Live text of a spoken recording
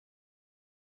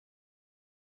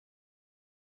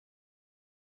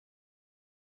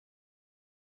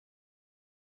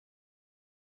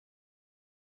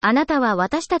あなたは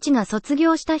私たちが卒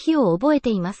業した日を覚え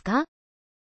ていますか？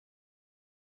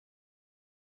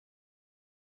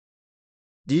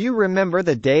 Do you remember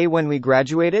the day when we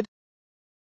graduated?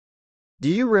 Do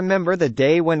you remember the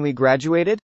day when we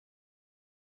graduated?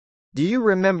 Do you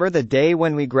remember the day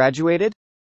when we graduated?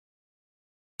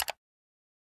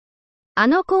 あ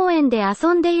の公園で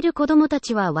遊んでいる子供た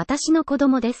ちは私の子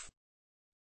供です。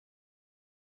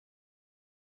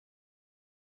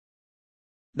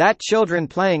That children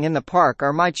playing in the park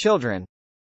are my children.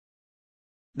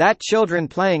 That children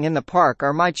playing in the park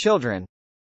are my children.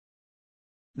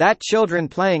 That children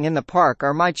playing in the park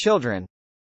are my children.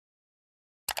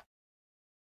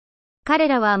 彼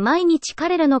らは毎日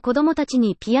彼らの子供たち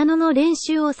にピアノの練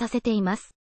習をさせていま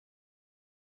す。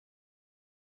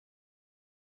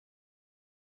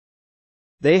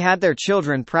They had their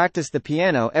children practice the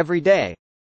piano every day.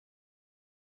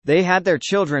 They had their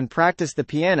children practice the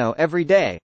piano every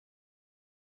day.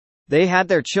 They had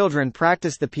their children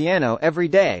practice the piano every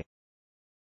day.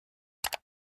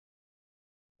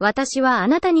 私はあ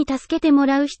なたに助けても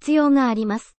らう必要があり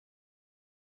ます。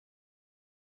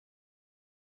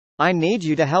I need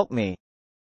you to help me.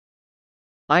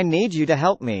 I need you to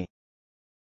help me.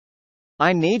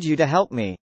 I need you to help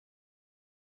me.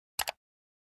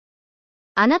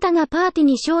 あなたがパーティー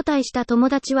に招待した友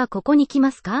達はここに来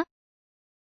ますか？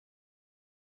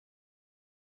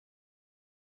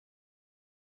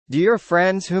 Do your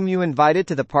friends whom you invited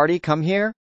to the party come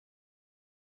here?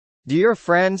 Do your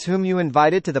friends whom you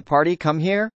invited to the party come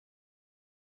here?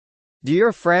 Do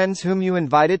your friends whom you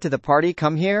invited to the party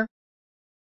come here?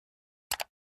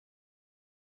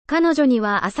 彼女に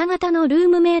は朝方のルー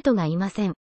ムメイトがいませ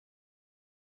ん。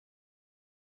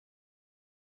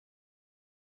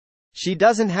She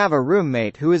doesn't have a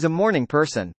roommate who is a morning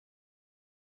person.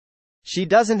 She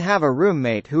doesn't have a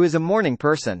roommate who is a morning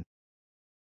person.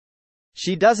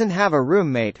 She doesn't have a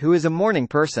roommate who is a morning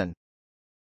person.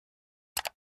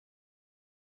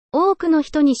 多くの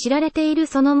人に知られている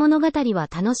その物語は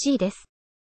楽しいです。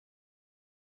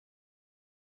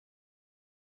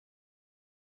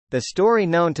The story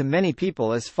known to many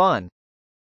people is fun.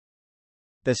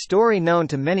 The story known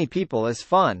to many people is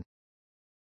fun.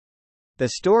 The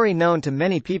story known to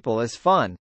many people is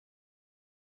fun.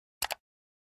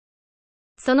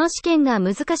 その試験が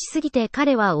難しすぎて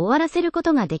彼は終わらせるこ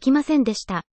とができませんでし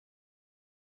た。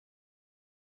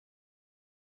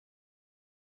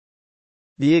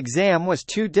The exam was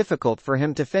too difficult for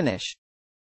him to finish.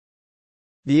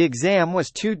 The exam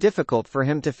was too difficult for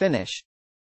him to finish.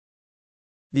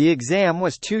 The exam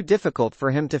was too difficult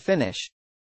for him to finish.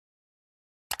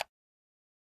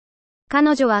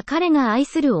 彼女は彼が愛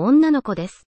する女の子で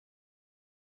す。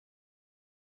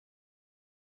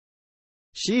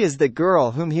She is the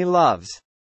girl whom he loves.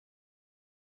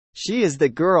 She is the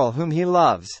girl whom he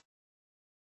loves.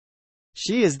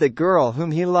 She is the girl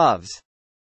whom he loves.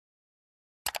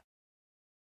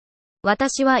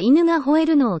 私は犬が吠え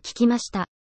るのを聞きました。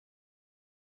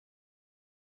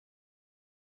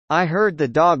I heard the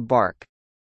dog bark.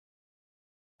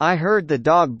 I heard the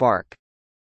dog bark.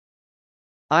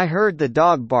 I heard the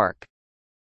dog bark.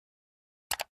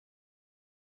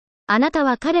 あなた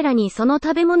は彼らにその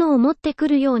食べ物を持ってく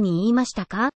るように言いました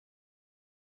か？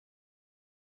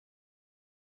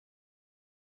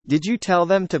 Did you tell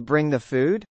them to bring the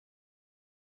food?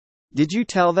 Did you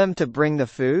tell them to bring the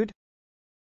food?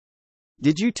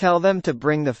 Did you tell them to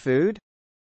bring the food?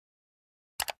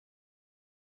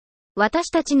 私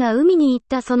たちが海に行っ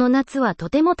たその夏はと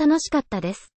ても楽しかった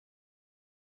です。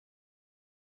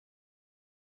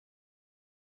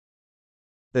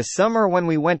The summer when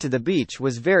we went to the beach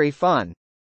was very fun.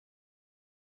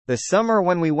 The summer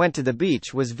when we went to the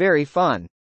beach was very fun.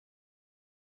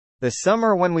 The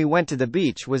summer when we went to the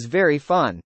beach was very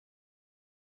fun.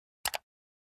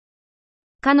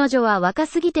 彼女は若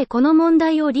すぎてこの問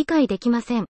題を理解できま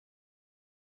せん。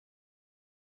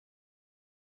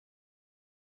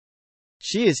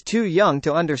She is too young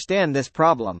to understand this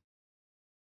problem.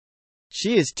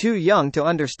 She is too young to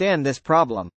understand this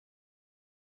problem.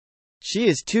 She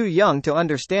is too young to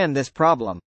understand this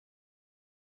problem.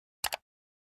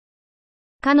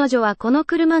 彼女はこの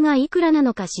車がいくらな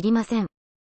のか知りません。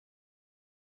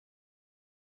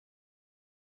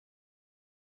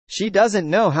She doesn't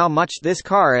know how much this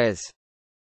car is.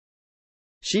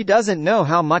 She doesn't know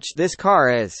how much this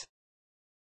car is.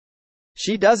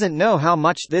 She doesn't know how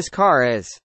much this car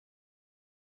is.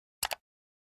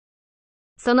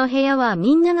 その部屋は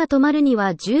みんなが泊まるに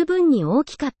は十分に大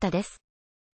きかったです。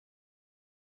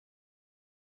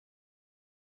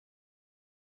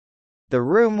The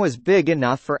room was big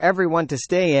enough for everyone to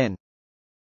stay in.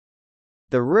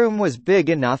 The room was big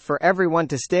enough for everyone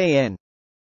to stay in.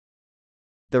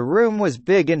 The room was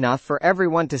big enough for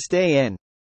everyone to stay in.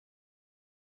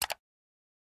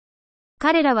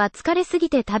 彼らは疲れすぎ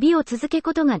て旅を続け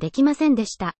ことができませんで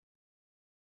した。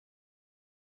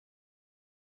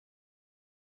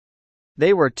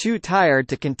They were too tired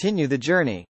to continue the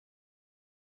journey.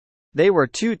 They were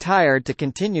too tired to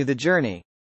continue the journey.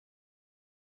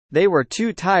 They were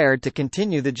too tired to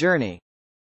continue the journey.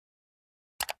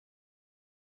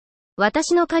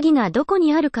 私の鍵がどこ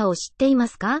にあるかを知っていま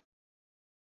すか？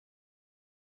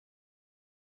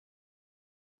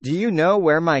 Do you know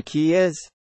where my key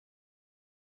is?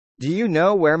 Do you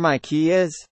know where my key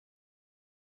is?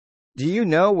 Do you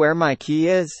know where my key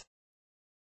is?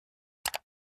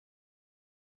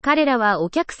 彼らはお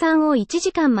客さんを1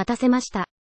時間待たせました。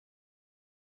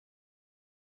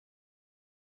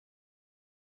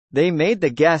They made the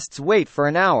guests wait for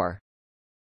an hour.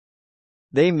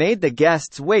 They made the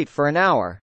guests wait for an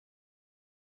hour.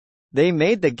 They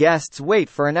made the guests wait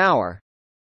for an hour.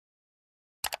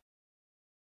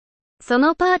 そ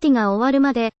のパーティーが終わる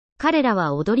まで、彼ら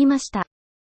は踊りました。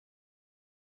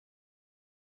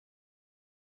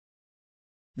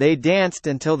They danced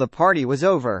until the party was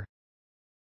over.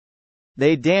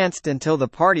 They danced until the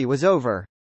party was over.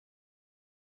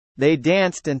 They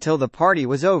danced until the party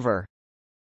was over.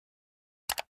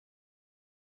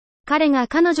 彼が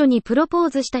彼女にプロポー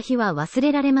ズした日は忘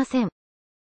れられません。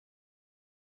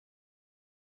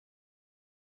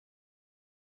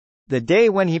The day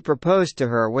when he proposed to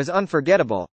her was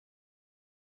unforgettable.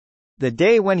 The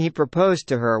day when he proposed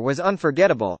to her was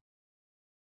unforgettable.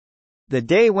 The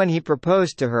day when he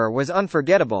proposed to her was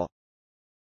unforgettable.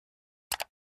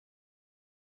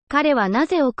 彼はな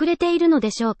ぜ遅れているので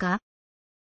しょうか？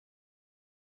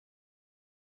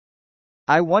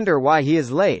 I wonder why he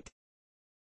is late.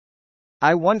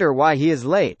 I wonder why he is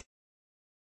late.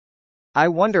 I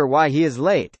wonder why he is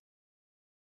late.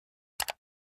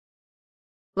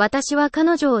 私は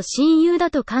彼女を親友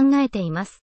だと考えていま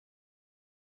す。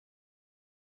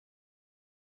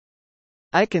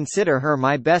I consider her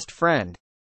my best friend.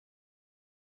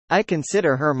 I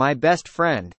consider her my best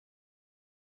friend.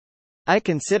 I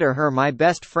consider her my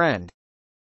best friend.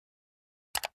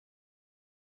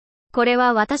 これ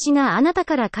は私があなた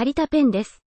から借りたペンで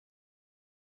す。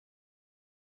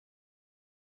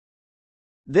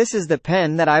This is the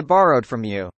pen that I borrowed from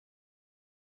you.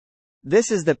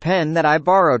 This is the pen that I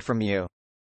borrowed from you.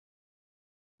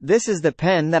 This is the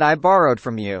pen that I borrowed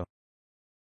from you.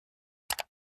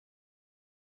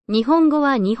 日本語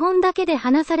は日本だけで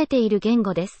話されている言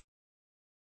語です。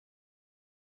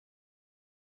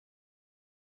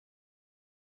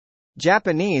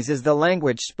Japanese is the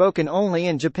language spoken only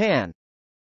in Japan.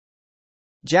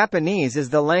 Japanese is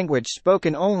the language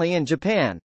spoken only in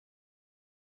Japan.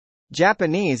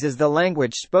 Japanese is the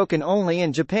language spoken only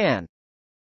in Japan.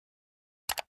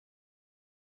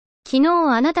 昨日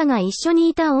あなたが一緒に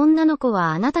いた女の子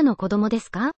はあなたの子供です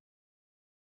か？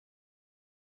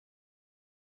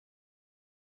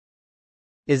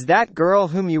 Is that girl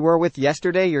whom you were with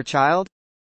yesterday your child?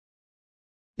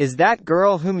 Is that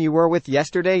girl whom you were with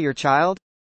yesterday your child?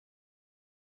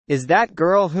 Is that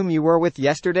girl whom you were with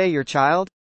yesterday your child?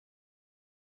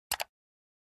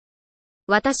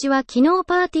 私は昨日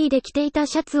パーティーで着ていた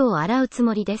シャツを洗うつ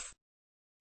もりです。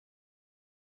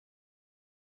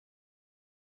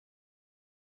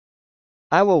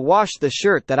I will wash the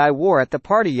shirt that I wore at the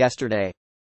party yesterday.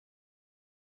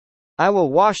 I will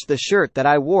wash the shirt that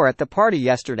I wore at the party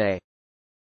yesterday.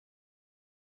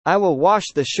 I will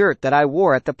wash the shirt that I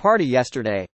wore at the party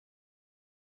yesterday.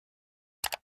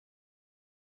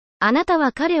 あなた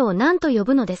は彼を何と呼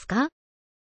ぶのですか？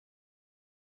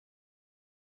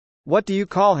 What do you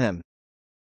call him?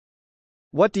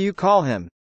 What do you call him?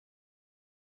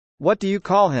 What do you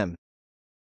call him?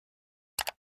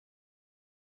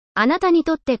 あなたに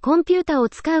とってコンピュータを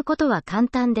使うことは簡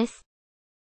単です。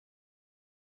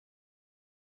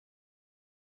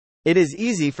It is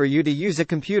easy for you to use a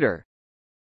computer.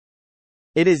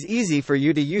 It is easy for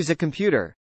you to use a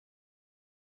computer.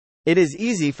 It is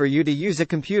easy for you to use a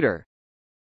computer.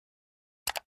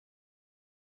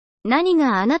 何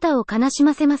があなたを悲し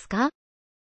ませますか？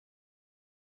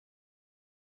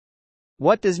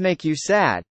 What does make you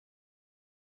sad?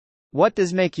 What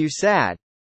does make you sad?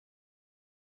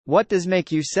 What does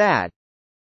make you sad?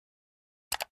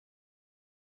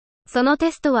 その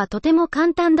テストはとても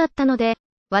簡単だったので、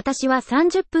私は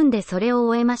30分でそれを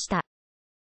終えました。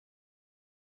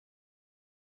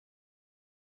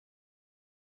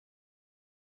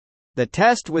The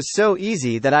test was so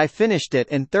easy that I finished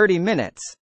it in 30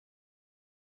 minutes.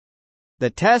 The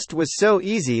test was so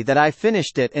easy that I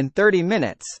finished it in 30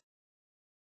 minutes.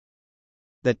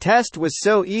 The test was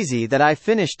so easy that I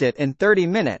finished it in 30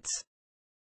 minutes.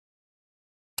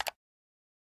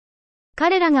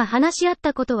 彼らが話し合っ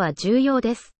たことは重要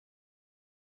です。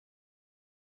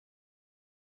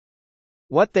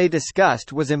What they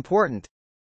discussed was important.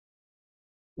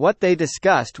 What they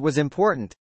discussed was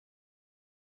important.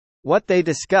 What they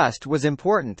discussed was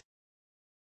important.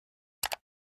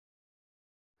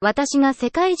 私が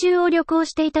世界中を旅行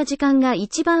していた時間が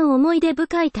一番思い出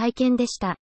深い体験でし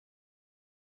た。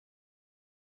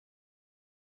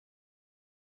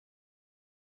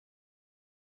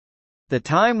The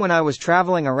time when I was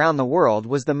traveling around the world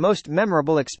was the most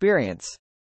memorable experience.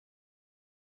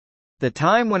 The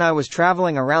time when I was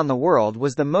traveling around the world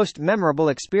was the most memorable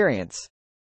experience.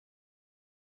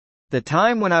 The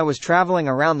time when I was traveling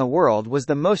around the world was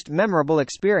the most memorable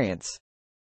experience.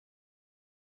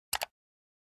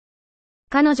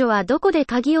 彼女はどこで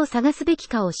鍵を探すべき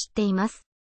かを知っています。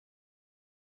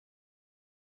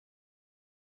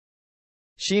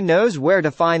She knows where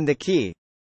to find the key.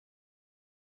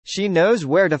 She knows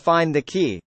where to find the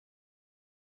key.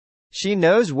 She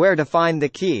knows where to find the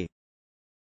key.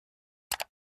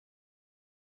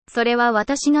 それは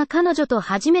私が彼女と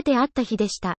初めて会った日で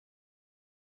した。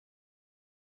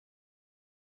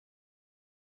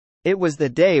It was the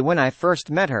day when I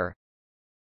first met her.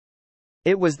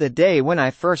 It was the day when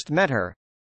I first met her.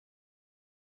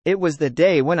 It was the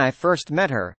day when I first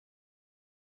met her.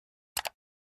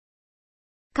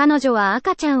 彼女は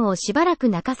赤ちゃんをしばらく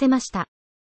泣かせました。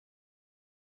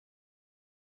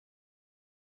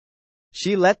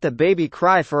She let the baby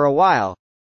cry for a while.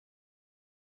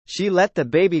 She let the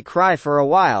baby cry for a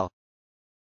while.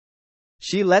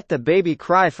 She let the baby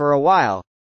cry for a while.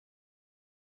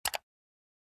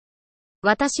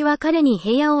 私は彼に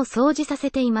部屋を掃除さ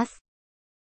せています。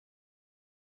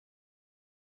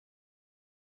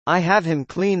I have him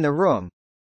clean the room.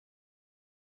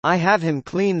 I have him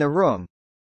clean the room.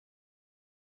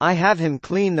 I have him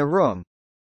clean the room.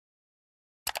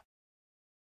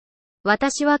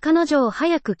 私は彼女を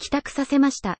早く帰宅させ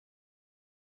ました。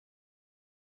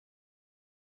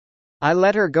I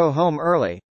let her go home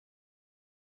early.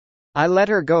 I let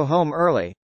her go home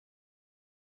early.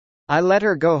 I let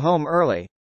her go home early.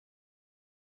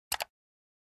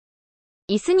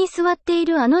 椅子に座ってい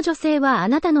るあの女性はあ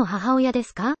なたの母親で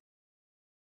すか？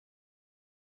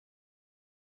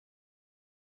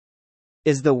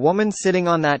 Is the woman sitting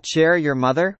on that chair your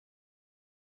mother?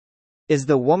 Is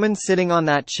the woman sitting on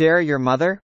that chair your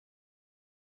mother?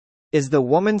 Is the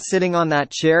woman sitting on that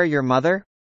chair your mother?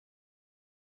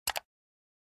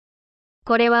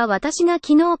 これは私が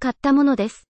昨日買ったもので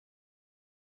す。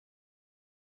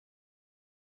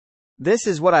This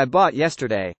is what I bought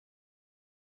yesterday.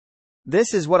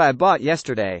 This is what I bought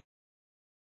yesterday.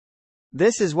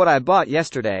 This is what I bought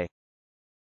yesterday.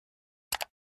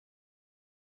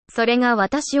 それが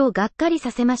私をがっかり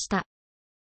させました。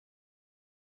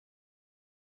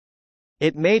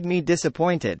It made me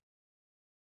disappointed.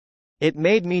 It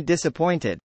made me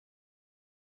disappointed.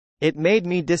 It made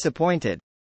me disappointed.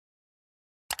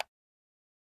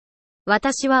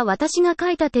 私は私が書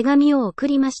いた手紙を送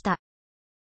りました。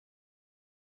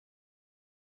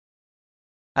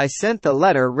I sent the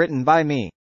letter written by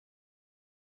me.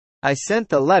 I sent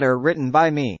the letter written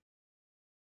by me.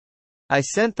 I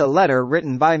sent the letter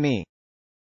written by me.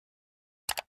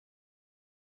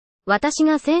 私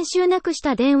が先週なくし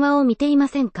た電話を見ていま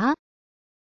せんか？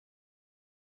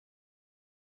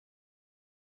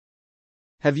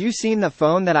 Have you seen the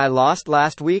phone that I lost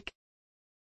last week?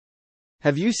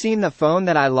 Have you seen the phone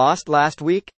that I lost last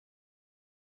week?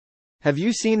 Have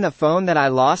you seen the phone that I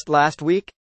lost last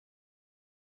week?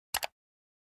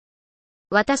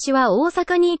 私は大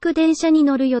阪に行く電車に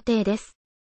乗る予定です。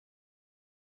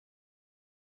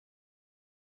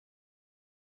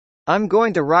I'm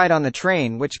going to ride on the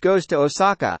train which goes to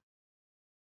Osaka.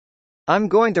 I'm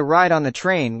going to ride on the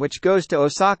train which goes to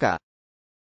Osaka.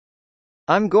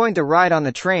 I'm going to ride on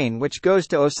the train which goes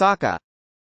to Osaka.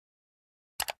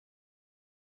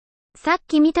 さっ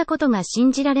き見たことが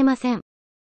信じられません。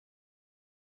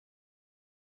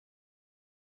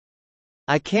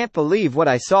I can't believe what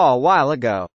I saw a while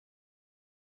ago.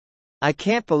 I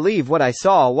can't believe what I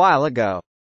saw a while ago.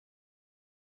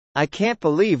 I can't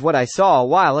believe what I saw a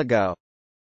while ago.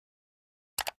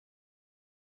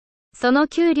 その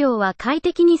給料は快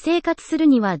適に生活する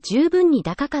には十分に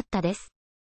高かったです。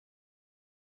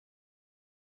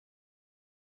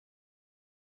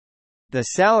The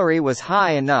salary was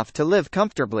high enough to live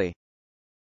comfortably.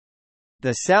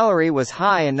 The salary was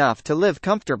high enough to live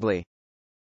comfortably.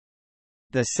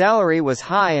 The salary was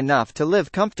high enough to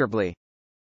live comfortably.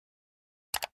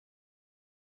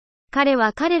 彼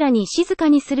は彼らに静か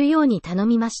にするように頼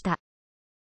みました。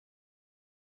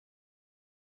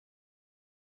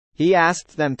He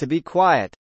asked them to be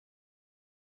quiet.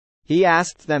 He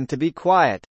asked them to be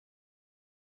quiet.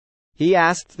 He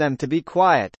asked them to be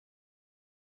quiet.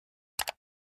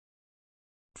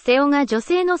 瀬尾が女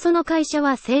性のその会社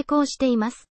は成功してい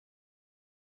ます。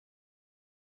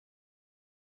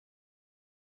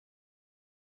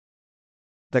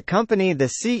The company the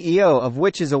CEO of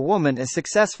which is a woman is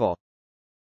successful.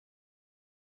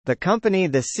 The company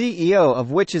the CEO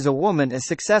of which is a woman is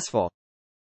successful.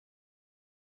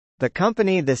 The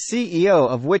company the CEO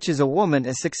of which is a woman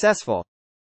is successful.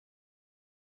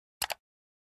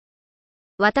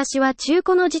 私は中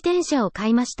古の自転車を買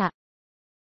いました。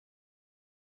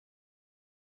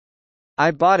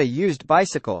I bought a used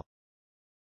bicycle.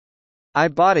 I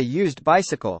bought a used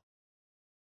bicycle.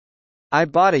 I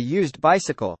bought a used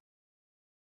bicycle.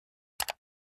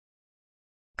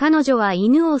 彼女は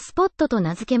犬をスポットと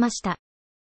名付けました。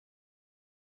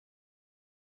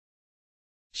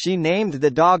She named the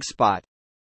dog Spot.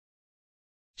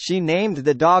 She named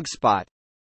the dog Spot.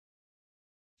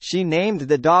 She named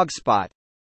the dog Spot.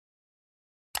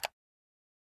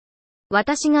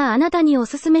 私があなたにお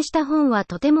すすめした本は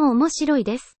とても面白い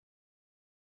です。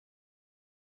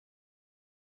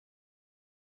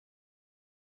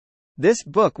This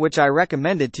book which I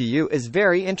recommended to you is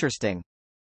very interesting.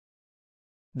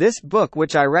 This book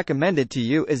which I recommended to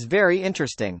you is very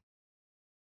interesting.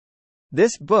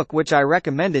 This book which I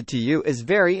recommended to you is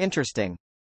very interesting.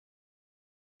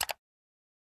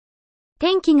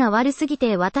 天気が悪すぎ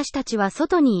て私たちは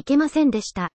外に行けませんで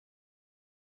した。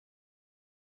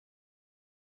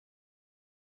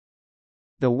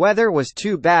The weather was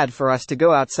too bad for us to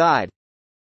go outside.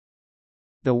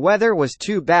 The weather was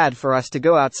too bad for us to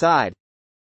go outside.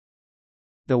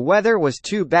 The weather was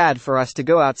too bad for us to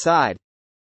go outside.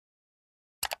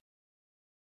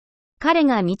 彼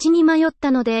が道に迷った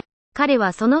ので、彼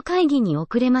はその会議に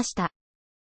遅れました。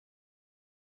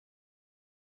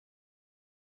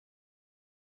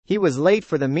He was late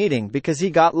for the meeting because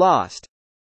he got lost.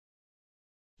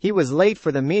 He was late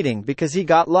for the meeting because he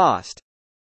got lost.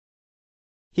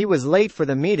 He was late for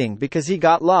the meeting because he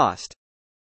got lost.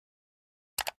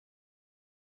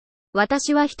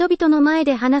 私は人々の前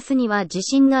で話すには自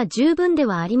信が十分で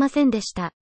はありませんでし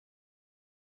た。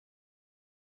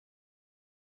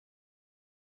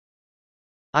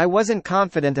I wasn't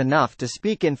confident enough to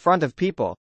speak in front of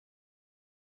people.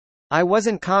 I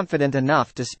wasn't confident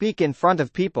enough to speak in front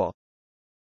of people.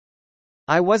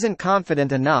 I wasn't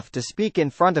confident enough to speak in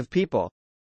front of people.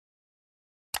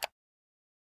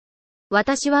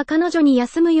 私は彼女に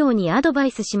休むようにアドバ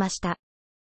イスしました。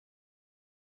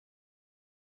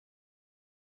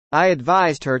I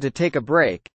advised her to take a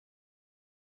break.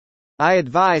 I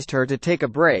advised her to take a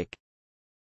break.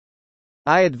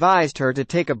 I advised her to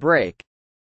take a break.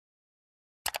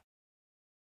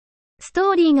 ス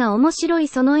トーリーが面白い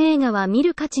その映画は見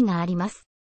る価値があります。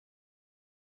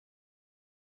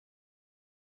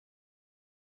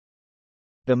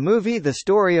The movie the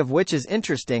story of which is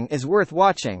interesting is worth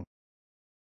watching.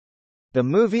 The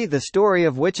movie the story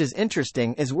of which is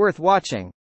interesting is worth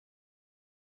watching.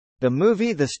 The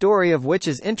movie the story of which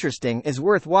is interesting is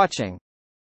worth watching.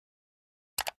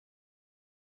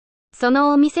 そ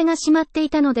のお店が閉まってい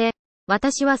たので、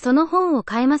私はその本を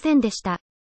買えませんでした。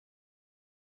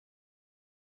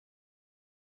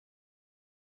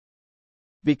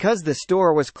Because the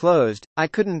store was closed, I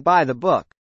couldn't buy the book.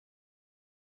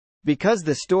 Because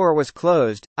the store was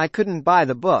closed, I couldn't buy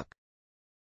the book.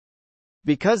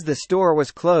 Because the store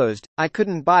was closed, I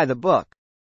couldn't buy the book.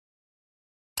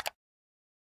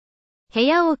 部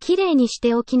屋をきれいにし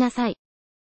ておきなさい。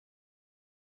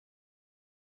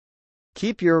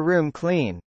Keep your room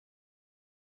clean.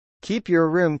 Keep your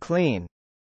room clean.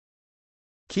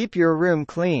 Keep your room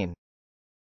clean.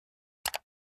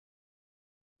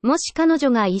 もし彼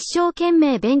女が一生懸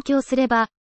命勉強すれば、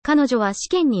彼女は試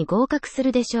験に合格す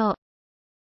るでしょう。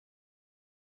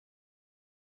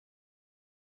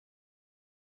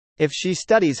If she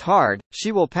studies hard,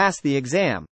 she will pass the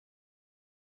exam.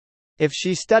 If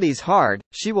she studies hard,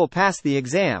 she will pass the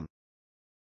exam.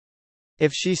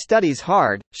 If she studies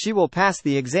hard, she will pass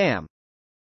the exam.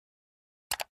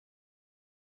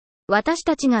 私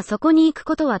たちがそこに行く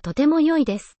ことはとても良い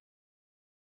です。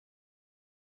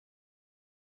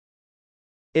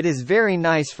It is very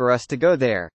nice for us to go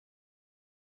there.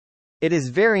 It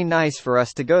is very nice for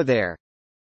us to go there.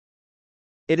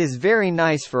 It is very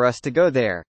nice for us to go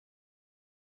there.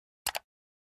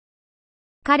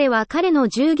 彼は彼の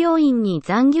従業員に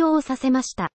残業をさせま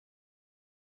した。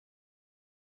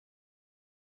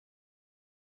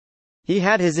He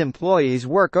had his employees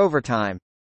work overtime.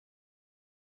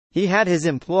 He had his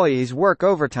employees work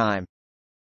overtime.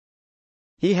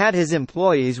 He had his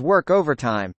employees work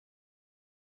overtime.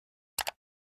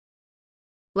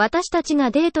 私たち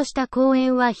がデートした公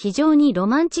園は非常にロ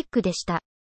マンチックでした。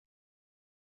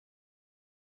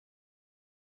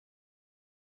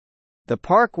The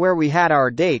park where we had our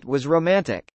date was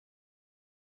romantic.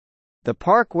 The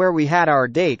park where we had our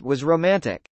date was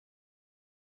romantic.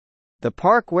 The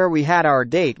park where we had our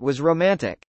date was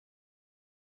romantic.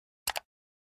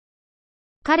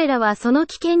 彼らはその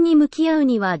危険に向き合う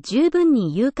には十分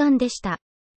に勇敢でした。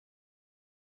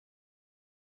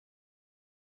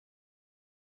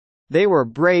They were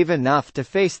brave enough to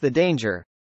face the danger.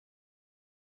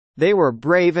 They were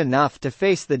brave enough to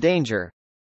face the danger.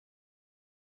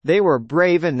 They were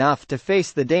brave enough to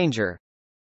face the danger.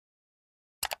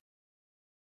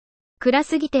 暗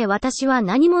すぎて私は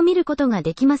何も見ることが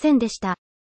できませんでした。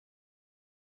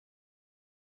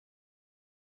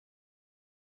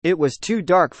It was too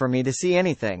dark for me to see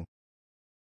anything.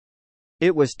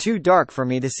 It was too dark for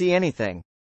me to see anything.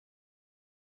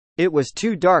 It was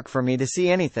too dark for me to see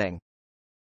anything.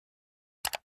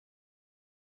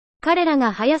 彼ら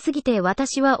が早すぎて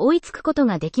私は追いつくこと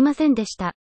ができませんでし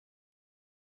た。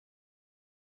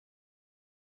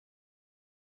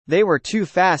They were too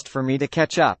fast for me to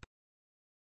catch up.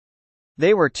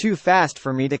 They were too fast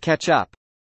for me to catch up.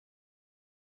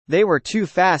 They were too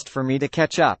fast for me to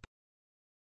catch up.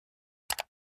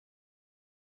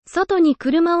 外に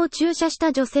車を駐車し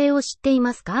た女性を知ってい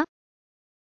ますか？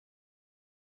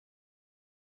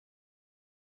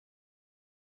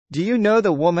 Do you know the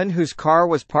woman whose car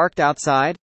was parked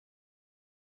outside?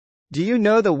 Do you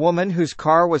know the woman whose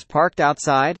car was parked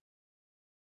outside?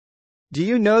 Do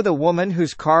you know the woman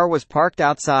whose car was parked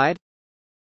outside?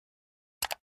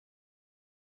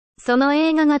 その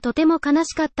映画がとても悲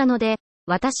しかったので、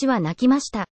私は泣きま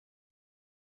した。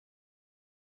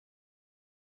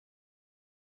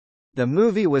The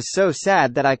movie was so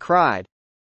sad that I cried.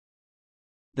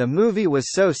 The movie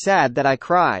was so sad that I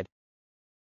cried.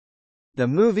 The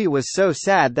movie was so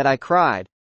sad that I cried.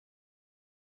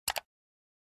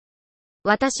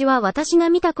 私は私が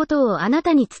見たことをあな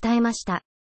たに伝えました。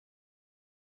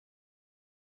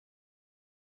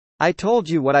I told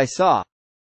you what I saw.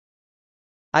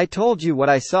 I told you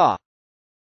what I saw.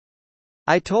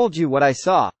 I told you what I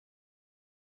saw.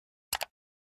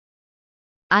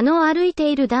 あの歩い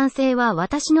ている男性は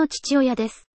私の父親で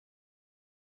す。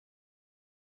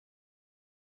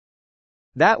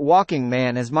That walking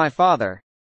man is my father.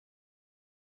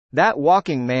 That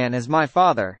walking man is my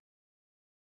father.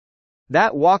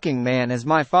 That walking man is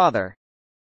my father.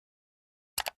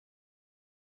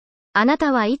 あな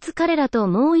たはいつ彼らと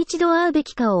もう一度会うべ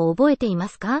きかを覚えていま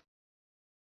すか？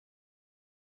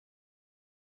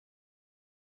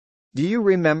 Do you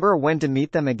remember when to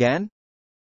meet them again?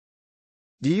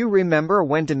 Do you remember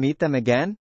when to meet them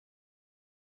again?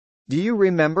 Do you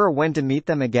remember when to meet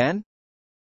them again?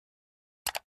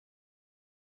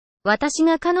 私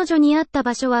が彼女に会った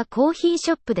場所はコーヒー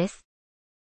ショップです。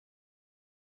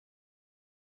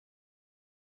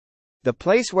The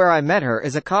place where I met her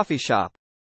is a coffee shop.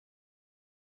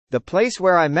 The place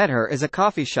where I met her is a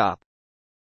coffee shop.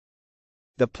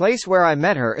 The place where I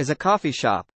met her is a coffee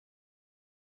shop.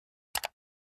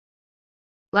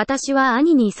 私は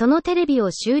兄にそのテレビを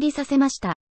修理させまし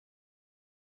た。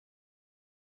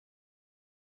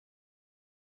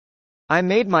I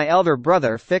made my elder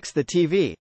brother fix the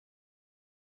TV.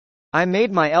 I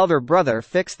made my elder brother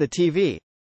fix the TV.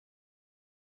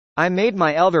 I made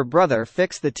my elder brother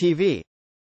fix the TV.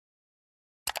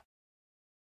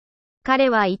 彼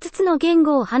は5つの言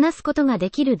語を話すことがで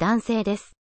きる男性で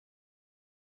す。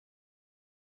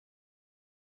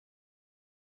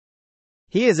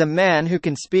He is a man who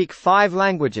can speak 5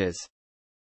 languages.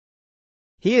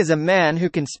 He is a man who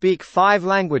can speak 5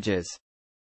 languages.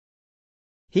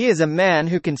 He is a man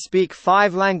who can speak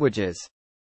 5 languages.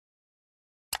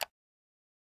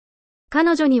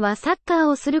 彼女にはサッカー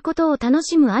をすることを楽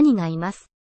しむ兄がいます。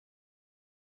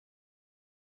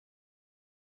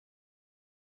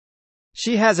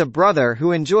She has a brother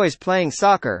who enjoys playing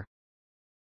soccer.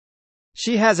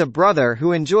 She has a brother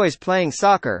who enjoys playing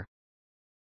soccer.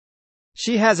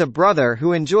 She has a brother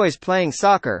who enjoys playing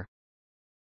soccer.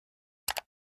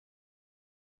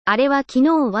 あれは昨日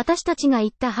私たちが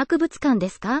行った博物館で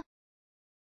すか？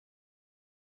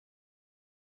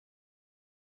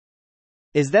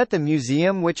 Is that the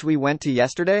museum which we went to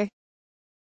yesterday?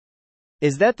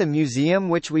 Is that the museum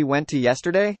which we went to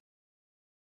yesterday?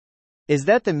 Is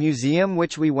that the museum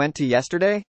which we went to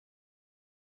yesterday?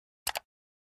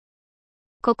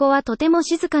 ここはとても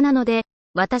静かなので、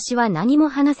私は何も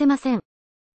話せません。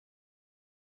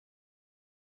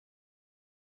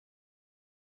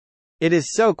It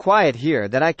is so quiet here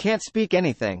that I can't speak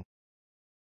anything.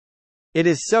 It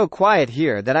is so quiet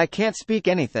here that I can't speak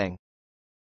anything.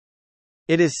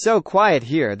 It is so quiet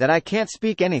here that I can't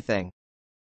speak anything.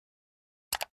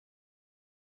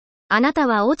 あなた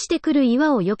は落ちてくる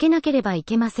岩を避けなければい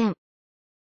けません。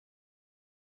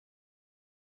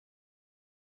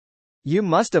You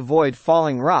must avoid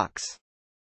falling rocks.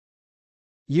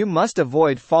 You must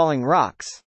avoid falling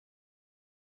rocks.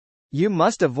 You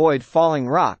must avoid falling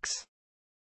rocks.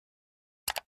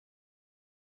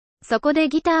 そこで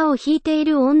ギターを弾いてい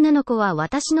る女の子は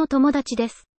私の友達で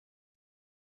す。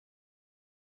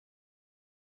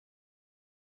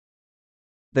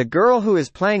The girl who is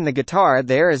playing the guitar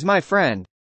there is my friend.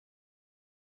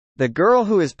 The girl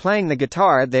who is playing the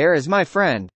guitar there is my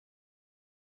friend.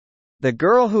 The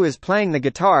girl who is playing the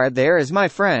guitar there is my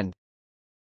friend.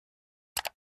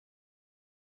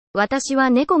 私は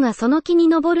猫がその木に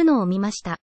登るのを見まし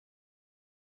た。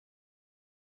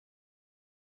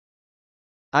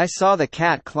I saw the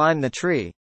cat climb the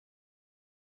tree.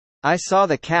 I saw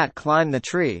the cat climb the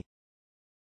tree.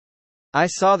 I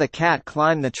saw the cat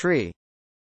climb the tree.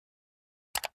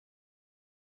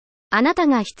 あなた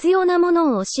が必要なも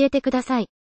のを教えてください。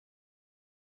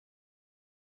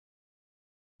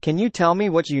Can you tell me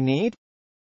what you need?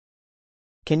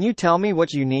 Can you tell me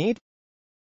what you need?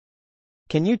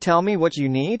 Can you tell me what you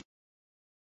need?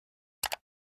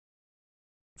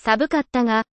 寒かった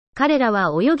が、彼ら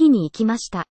は泳ぎに行きまし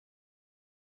た。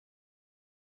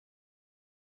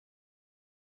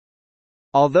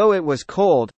Although it was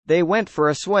cold, they went for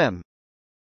a swim.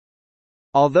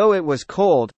 Although it was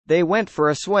cold, they went for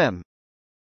a swim.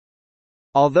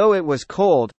 Although it was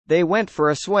cold, they went for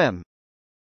a swim.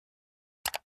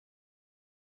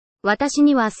 私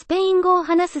にはスペイン語を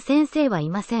話す先生はい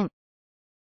ません。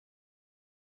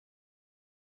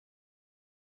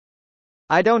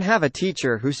I don't have a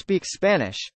teacher who speaks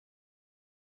Spanish.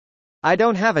 I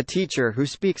don't have a teacher who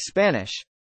speaks Spanish.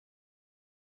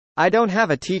 I don't have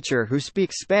a teacher who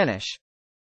speaks Spanish.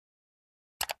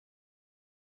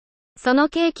 その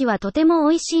ケーキはとても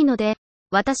美味しいので、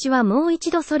私はもう一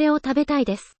度それを食べたい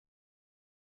です。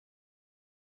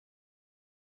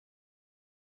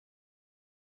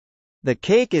The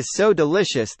cake is so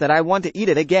delicious that I want to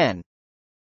eat it again.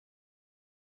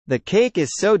 The cake is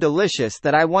so delicious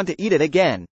that I want to eat it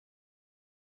again.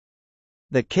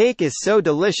 The cake is so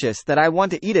delicious that I want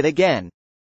to eat it again.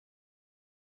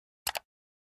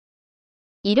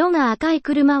 色が赤い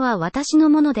車は私の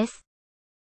ものです。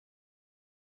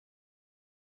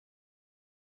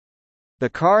The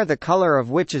car the color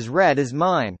of which is red is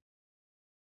mine.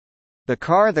 The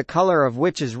car the color of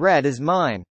which is red is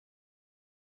mine.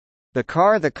 The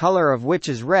car the color of which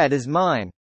is red is mine.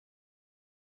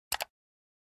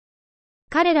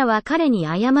 彼らは彼に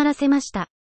謝らせました。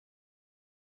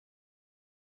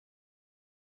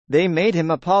They made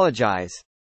him apologize.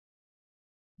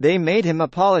 They made him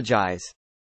apologize.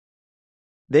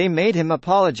 They made him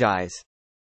apologize.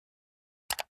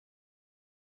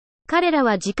 彼ら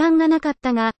は時間がなかっ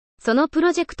たが、そのプ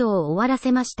ロジェクトを終わら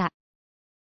せました。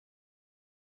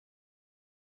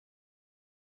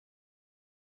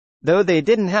Though they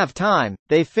didn't have time,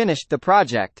 they finished the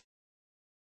project.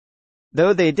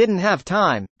 Though they didn't have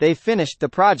time, they finished the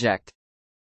project.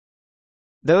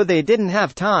 Though they didn't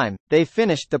have time, they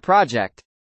finished the project.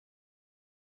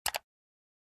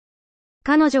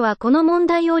 彼女はこの問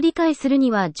題を理解する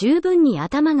には十分に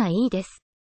頭がいいです。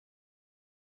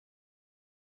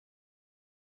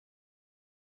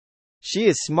She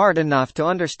is smart enough to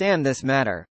understand this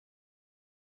matter.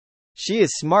 She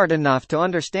is smart enough to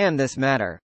understand this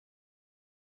matter.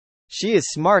 She is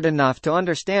smart enough to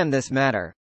understand this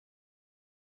matter.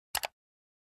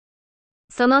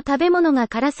 その食べ物が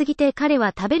辛すぎて彼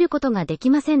は食べることができ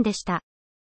ませんでした。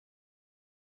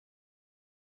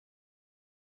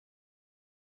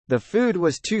The food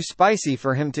was too spicy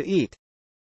for him to eat.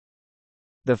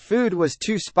 The food was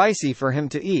too spicy for him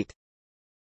to eat.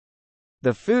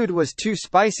 The food was too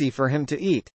spicy for him to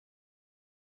eat.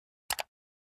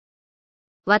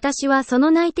 私はその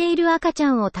泣いている赤ち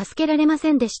ゃんを助けられま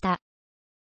せんでした。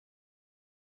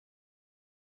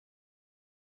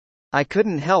I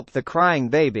couldn't help the crying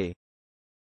baby.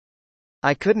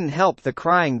 I couldn't help the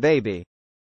crying baby.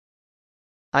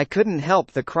 I couldn't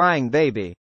help the crying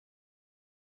baby.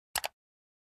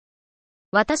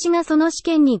 私がその試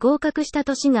験に合格した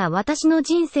年が私の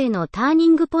人生のターニ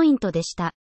ングポイントでし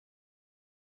た。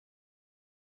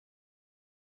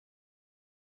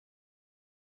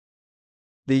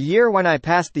The year when I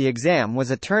passed the exam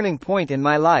was a turning point in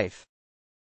my life.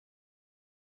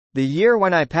 The year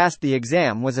when I passed the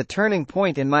exam was a turning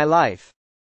point in my life.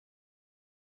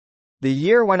 The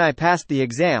year when I passed the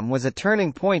exam was a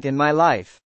turning point in my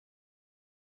life.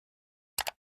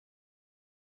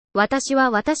 私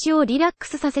は私をリラック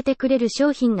スさせてくれる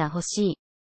商品が欲しい。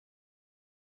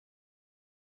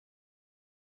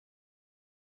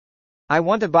I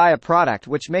want to buy a product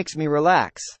which makes me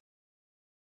relax.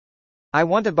 I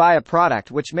want to buy a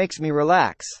product which makes me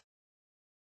relax.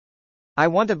 I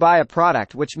want to buy a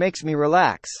product which makes me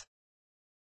relax.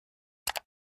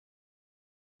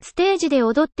 ステージで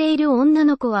踊っている女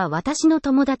の子は私の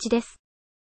友達です。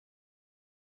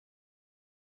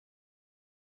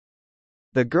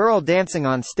The girl dancing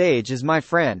on stage is my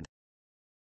friend.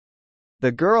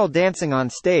 The girl dancing on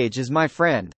stage is my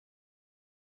friend.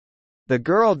 The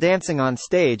girl dancing on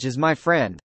stage is my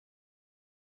friend.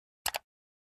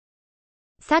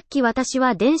 さっき私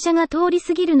は電車が通り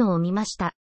過ぎるのを見まし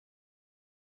た。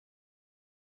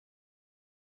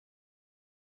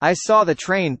I saw the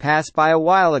train pass by a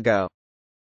while ago.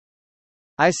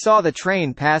 I saw the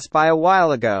train pass by a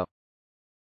while ago.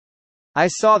 I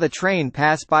saw the train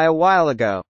pass by a while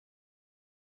ago.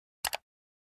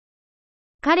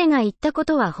 彼が言ったこ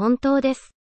とは本当で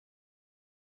す。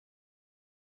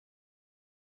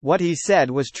What he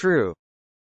said was true.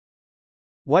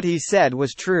 What he said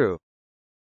was true.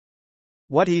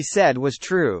 What he said was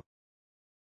true.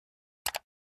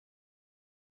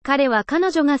 彼は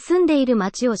彼女が住んでいる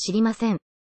町を知りません。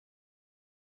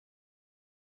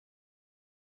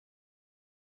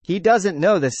He doesn't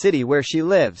know the city where she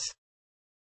lives.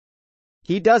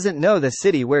 He doesn't know the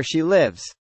city where she lives.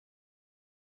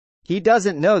 He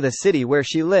doesn't know the city where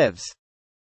she lives.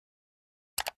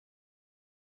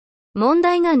 問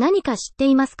題が何か知って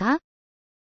いますか？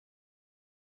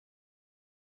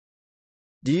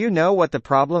 Do you know what the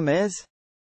problem is?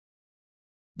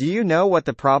 Do you know what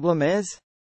the problem is?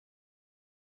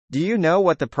 Do you know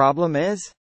what the problem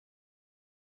is?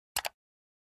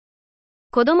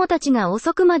 子供たちが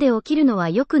遅くまで起きるのは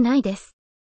良くないです。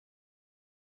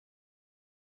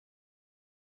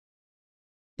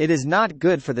It is not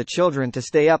good for the children to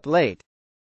stay up late.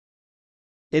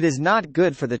 It is not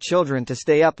good for the children to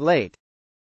stay up late.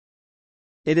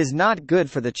 It is not good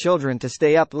for the children to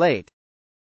stay up late.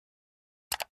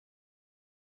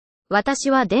 私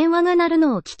は電話が鳴る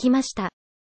のを聞きました。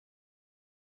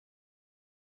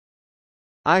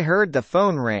I heard the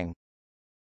phone ring.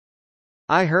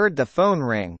 I heard the phone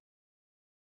ring.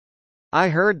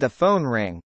 I heard the phone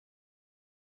ring.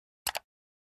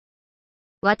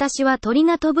 私は鳥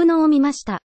が飛ぶのを見まし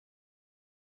た。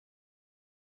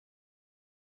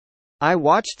I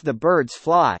watched the birds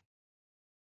fly.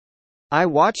 I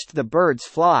watched the birds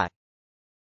fly.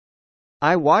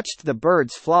 I watched the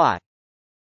birds fly.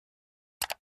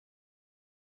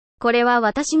 これは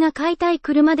私が買いたい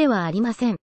車ではありま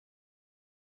せん。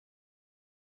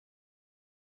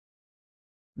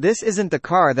This isn't the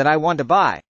car that I want to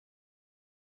buy.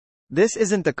 This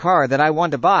isn't the car that I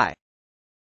want to buy.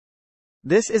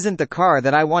 This isn't the car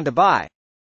that I want to buy.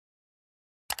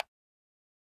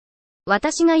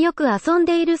 私がよく遊ん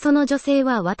でいるその女性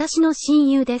は私の親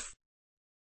友です。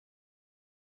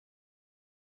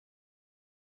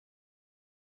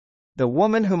The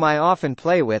woman whom I often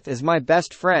play with is my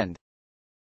best friend.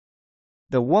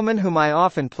 The woman whom I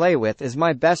often play with is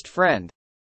my best friend.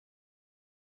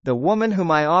 The woman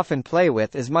whom I often play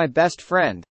with is my best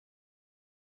friend.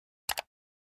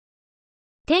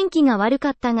 天気が悪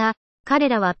かったが、彼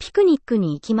らはピクニック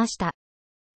に行きました。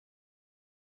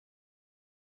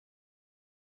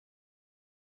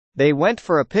They went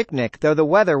for a picnic though the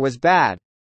weather was bad.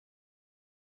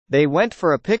 They went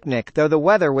for a picnic though the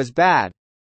weather was bad.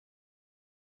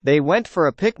 They went for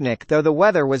a picnic though the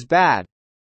weather was bad.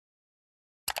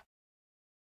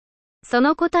 そ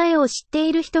の答えを知って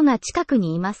いる人が近く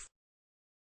にいます。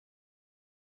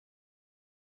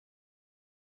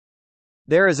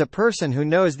There is a person who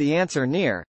knows the answer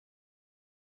near.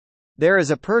 There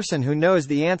is a person who knows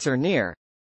the answer near.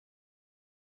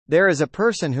 There is a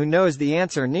person who knows the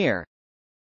answer near.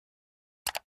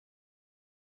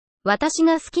 私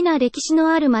が好きな歴史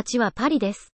のある街はパリ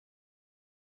です。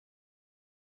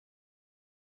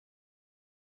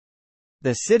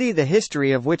The city the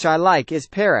history of which I like is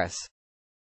Paris.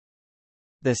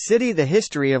 The city the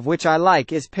history of which I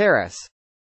like is Paris.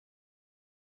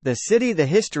 The city the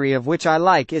history of which I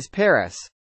like is Paris.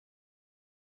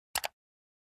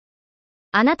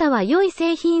 あなたは良い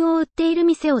製品を売っている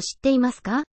店を知っています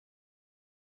か？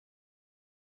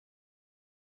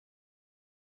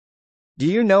 Do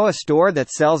you know a store that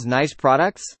sells nice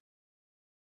products?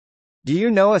 Do you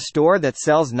know a store that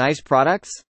sells nice products?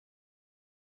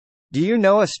 Do you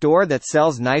know a store that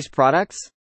sells nice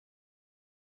products?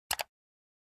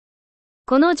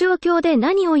 この状況で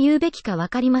何を言うべきかわ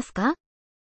かりますか？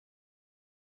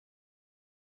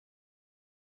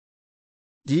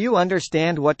 Do you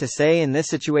understand what to say in this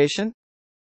situation?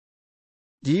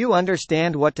 Do you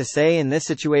understand what to say in this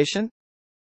situation?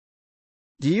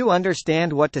 Do you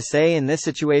understand what to say in this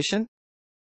situation?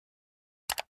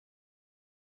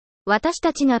 私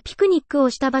たちがピクニックを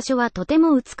した場所はとて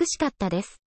も美しかったで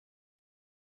す。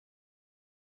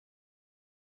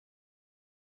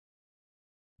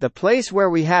The place where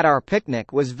we had our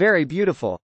picnic was very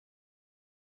beautiful.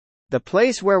 The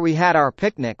place where we had our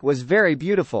picnic was very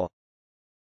beautiful.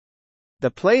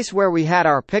 The place where we had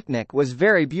our picnic was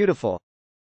very beautiful.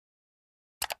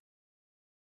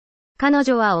 彼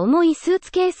女は重いスー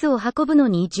ツケースを運ぶの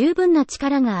に十分な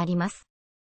力があります。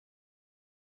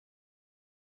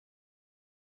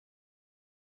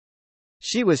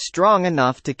She was strong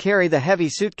enough to carry the heavy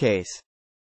suitcase.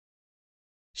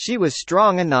 She was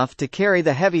strong enough to carry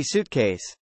the heavy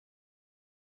suitcase.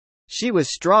 She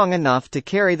was strong enough to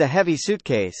carry the heavy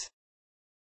suitcase.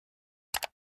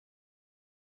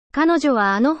 彼女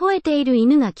は吠えている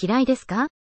犬が嫌いですか？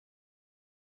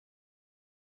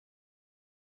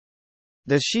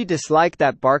 Does she dislike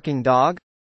that barking dog?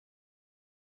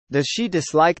 Does she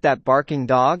dislike that barking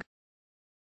dog?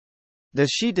 Does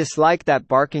she dislike that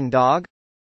barking dog?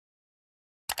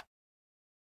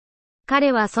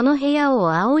 彼はその部屋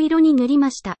を青色に塗り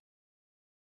ました。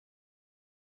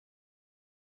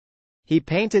He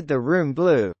painted the room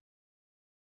blue.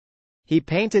 He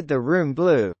painted the room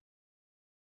blue.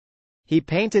 He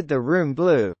painted the room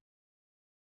blue.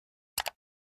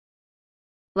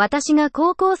 私が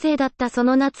高校生だったそ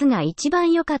の夏が一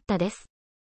番良かったです。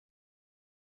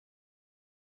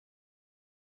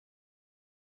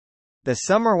The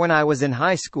summer when I was in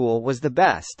high school was the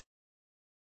best.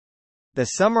 The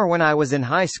summer when I was in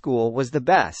high school was the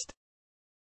best.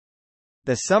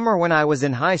 The summer when I was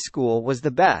in high school was the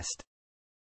best.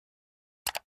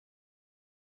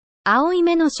 青い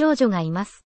目の少女がいま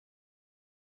す。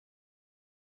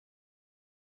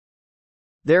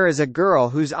There is a girl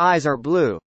whose eyes are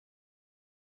blue.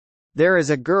 There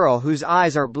is a girl whose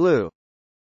eyes are blue.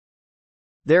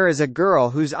 There is a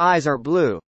girl whose eyes are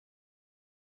blue.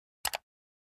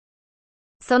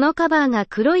 そのカバーが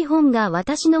黒い本が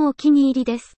私のお気に入り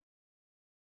です。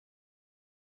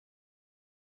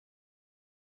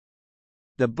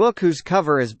The book whose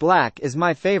cover is black is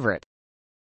my favorite.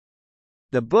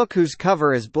 The book whose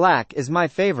cover is black is my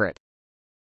favorite.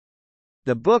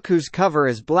 The book whose cover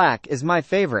is black is my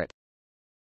favorite.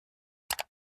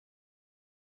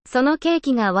 そのケー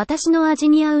キが私の味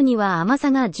に合うには甘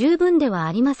さが十分では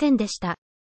ありませんでした。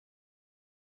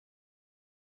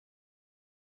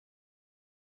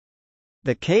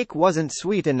The cake wasn't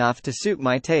sweet enough to suit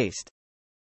my taste.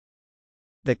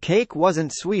 The cake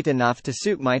wasn't sweet enough to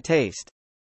suit my taste.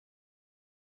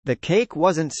 The cake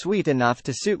wasn't sweet enough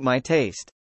to suit my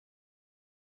taste.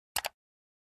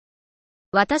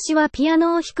 私はピア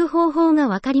ノを弾く方法が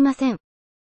わかりません。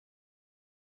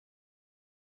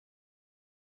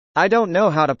I don't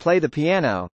know how to play the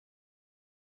piano.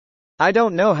 I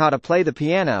don't know how to play the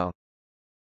piano.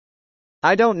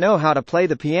 I don't know how to play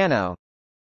the piano.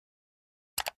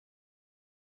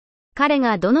 彼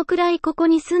がどのくらいここ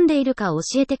に住んでいるか教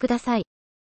えてください。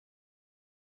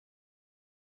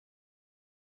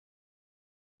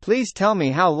Please tell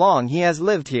me how long he has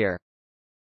lived here.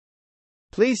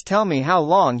 Please tell me how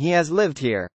long he has lived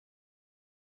here.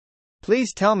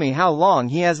 Please tell me how long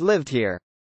he has lived here.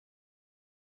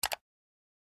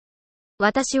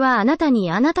 私はあなた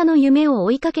にあなたの夢を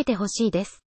追いかけてほしいで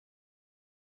す。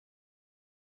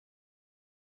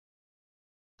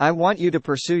I want you to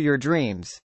pursue your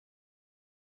dreams.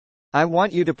 I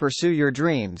want you to pursue your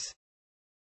dreams.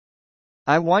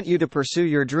 I want you to pursue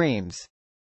your dreams.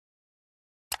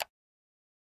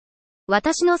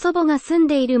 私の祖母が住ん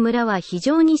でいる村は非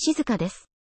常に静かです。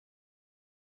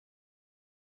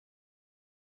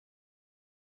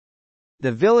The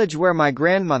village where my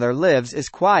grandmother lives is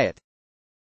quiet.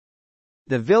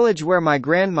 The village where my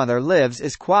grandmother lives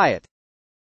is quiet.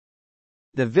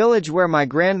 The village where my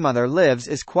grandmother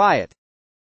lives is quiet.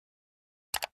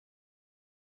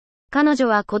 彼女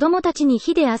は子供たちに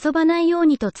火で遊ばないよう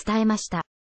にと伝えました。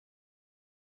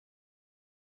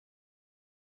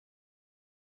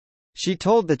She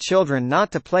told the children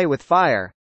not to play with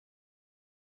fire.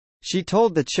 She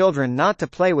told the children not to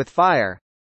play with fire.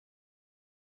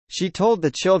 She told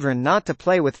the children not to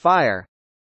play with fire.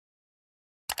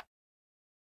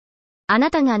 あな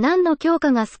たが何の教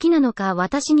科が好きなのか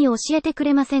私に教えてく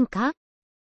れませんか？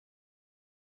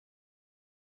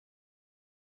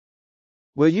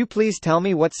 Will you please tell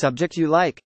me what subject you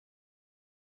like?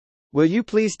 Will you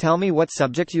please tell me what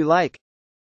subject you like?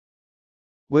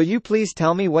 Will you please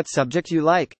tell me what subject you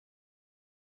like?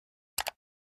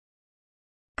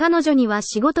 彼女には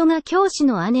仕事が教師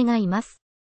の姉がいます。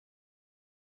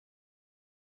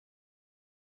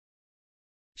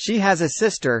She has a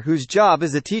sister whose job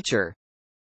is a teacher.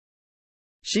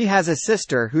 She has a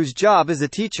sister whose job is a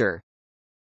teacher.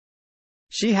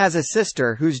 She has a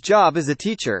sister whose job is a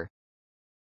teacher.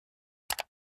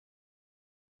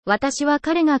 私は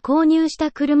彼が購入した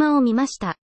車を見まし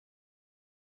た。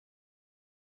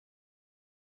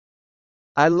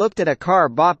I looked at a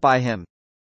car bought by him.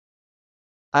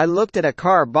 I looked at a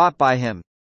car bought by him.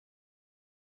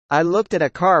 I looked at a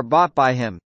car bought by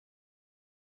him.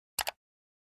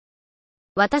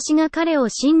 私が彼を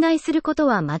信頼すること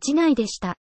は間違いでし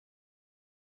た。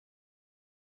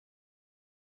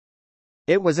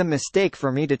It was a mistake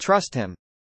for me to trust him.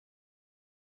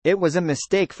 It was a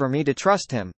mistake for me to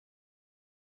trust him.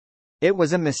 It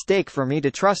was a mistake for me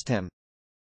to trust him.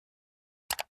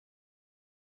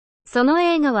 その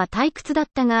映画は退屈だっ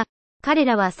たが、彼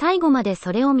らは最後まで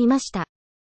それを見ました。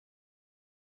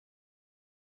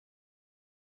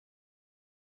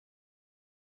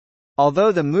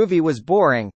Although the movie was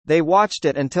boring, they watched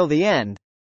it until the end.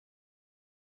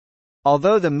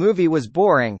 Although the movie was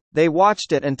boring, they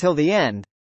watched it until the end.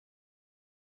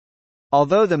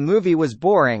 Although the movie was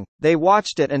boring, they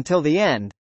watched it until the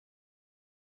end.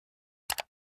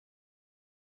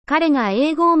 彼が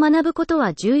英語を学ぶこと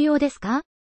は重要ですか？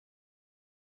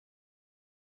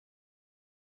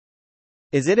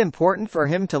 Is it important for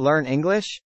him to learn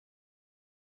English?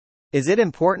 Is it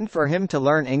important for him to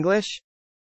learn English?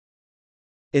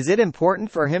 Is it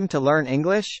important for him to learn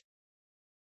English?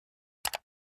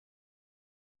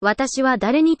 私は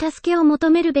誰に助けを求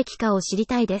めるべきかを知り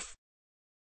たいです。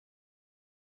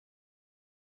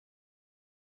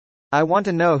I want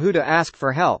to know who to ask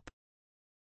for help.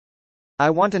 I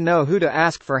want to know who to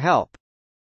ask for help.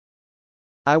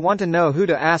 I want to know who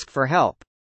to ask for help.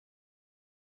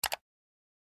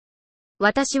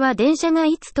 私は電車が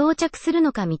いつ到着する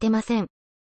のか見てません。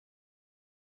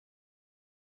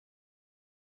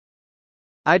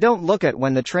I don't look at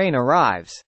when the train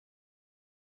arrives.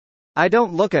 I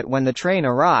don't look at when the train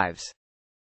arrives.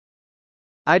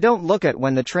 I don't look at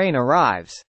when the train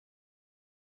arrives.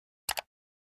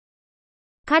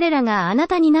 彼らがあな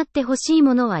たになってほしい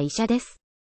ものは医者です。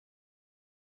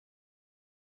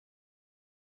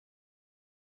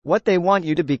What they want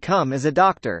you to become is a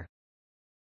doctor.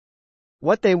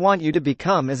 What they want you to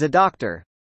become is a doctor.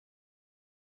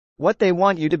 What they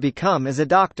want you to become is a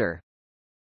doctor.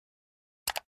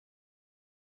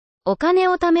 お金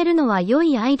を貯めるのは良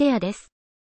いアイデアです。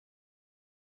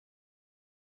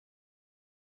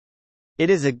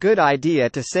It is a good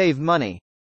idea to save money.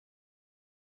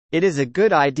 It is a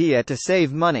good idea to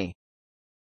save money.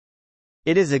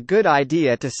 It is a good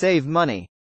idea to save money.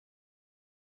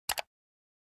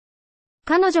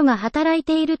 彼女が働い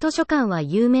ている図書館は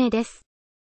有名です。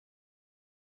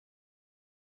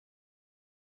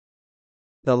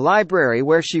The library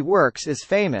where she works is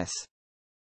famous.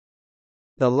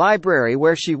 The library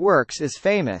where she works is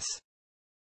famous.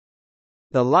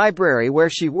 The library where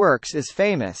she works is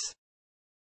famous.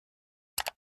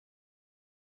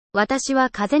 私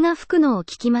は風が吹くのを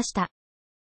聞きました。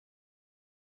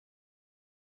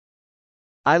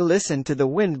I listened to the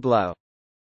wind blow.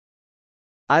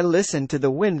 I listened to the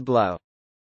wind blow.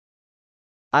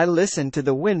 I listened to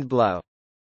the wind blow.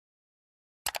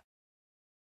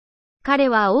 彼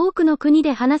は多くの国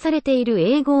で話されている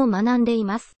英語を学んでい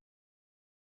ます。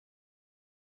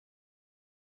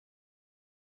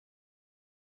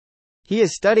He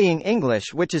is studying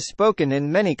English which is spoken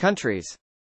in many countries.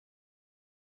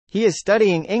 He is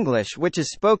studying English which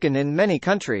is spoken in many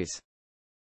countries.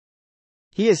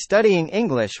 He is studying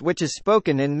English which is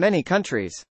spoken in many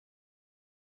countries.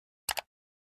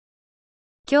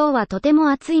 今日はとても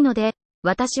暑いので、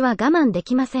私は我慢で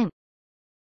きません。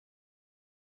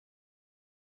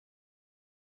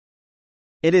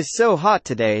It is so hot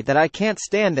today that I can't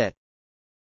stand it.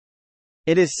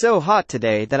 It is so hot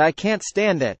today that I can't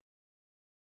stand it.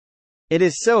 It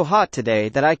is so hot today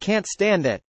that I can't stand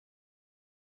it.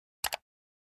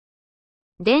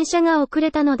 電車が遅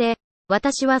れたので、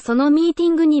私はそのミーテ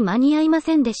ィングに間に合いま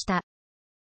せんでした。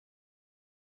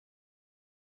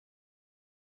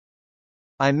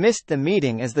I missed the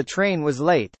meeting as the train was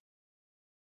late.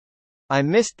 I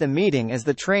missed the meeting as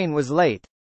the train was late.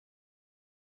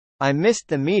 I missed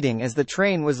the meeting as the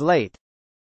train was late.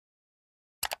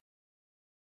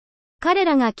 彼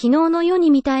らが昨日の夜に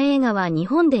見た映画は日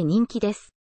本で人気で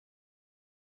す。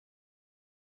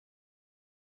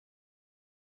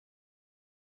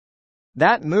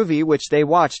That movie which they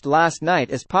watched last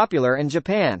night is popular in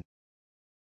Japan.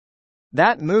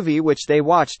 That movie which they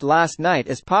watched last night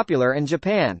is popular in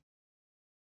Japan.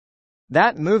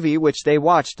 That movie which they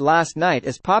watched last night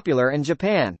is popular in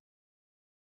Japan.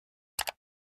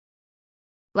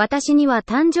 私には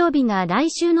誕生日が来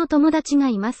週の友達が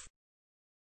います。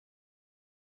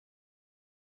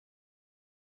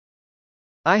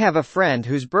I have a friend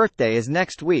whose birthday is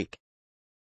next week.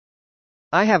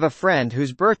 I have a friend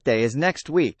whose birthday is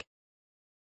next week.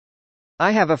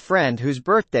 I have a friend whose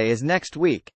birthday is next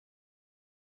week.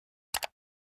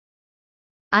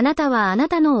 あなたはあな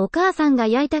たのお母さんが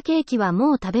焼いたケーキは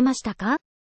もう食べましたか？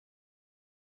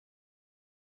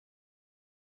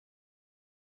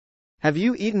 Have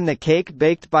you eaten the cake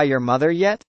baked by your mother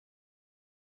yet?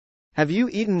 Have you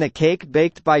eaten the cake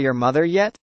baked by your mother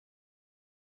yet?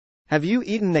 Have you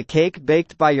eaten the cake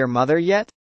baked by your mother yet?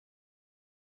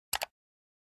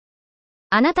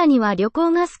 あなたには旅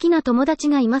行が好きな友達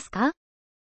がいますか？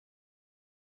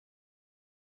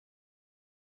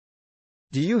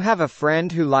 Do you have a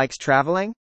friend who likes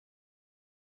traveling?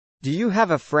 Do you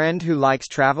have a friend who likes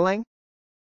traveling?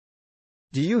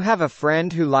 Do you have a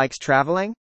friend who likes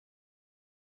traveling?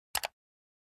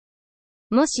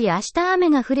 もし明日雨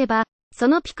が降れば、そ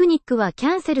のピクニックはキ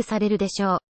ャンセルされるでし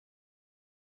ょう。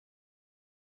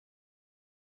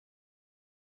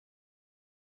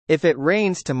If it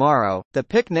rains tomorrow, the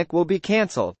picnic will be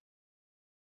cancelled.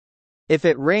 If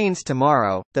it rains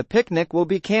tomorrow, the picnic will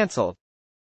be cancelled.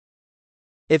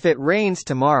 If it rains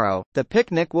tomorrow, the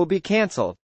picnic will be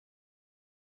cancelled.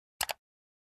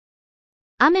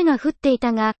 雨が降ってい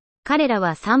たが、彼ら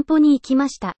は散歩に行きま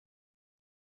した。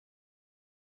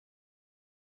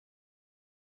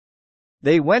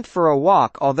They went for a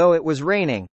walk although it was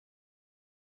raining.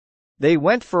 They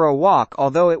went for a walk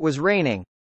although it was raining.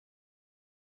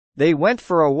 They went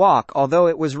for a walk although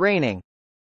it was raining.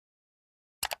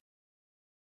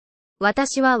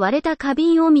 私は割れた花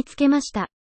瓶を見つけました。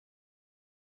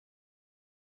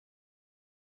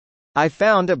I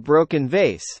found a broken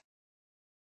vase.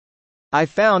 I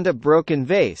found a broken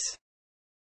vase.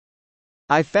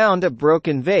 I found a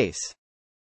broken vase.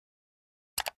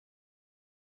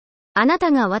 あな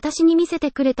たが私に見せ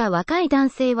てくれた若い男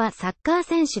性はサッカー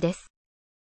選手です。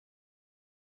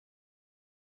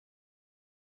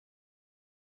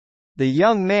The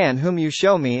young man whom you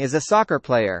show me is a soccer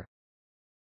player.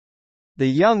 The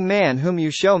young man whom you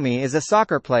show me is a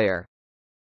soccer player.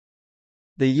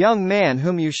 The young man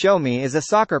whom you show me is a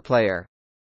soccer player.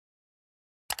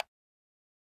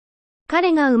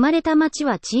 彼が生まれた町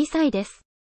は小さいです。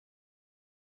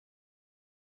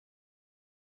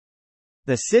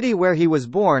The city where he was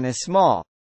born is small.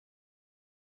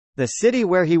 The city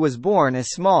where he was born is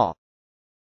small.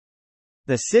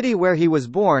 The city where he was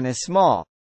born is small.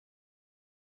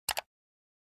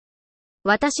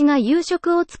 私が夕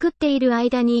食を作っている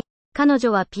間に、彼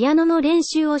女はピアノの練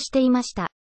習をしていまし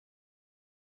た。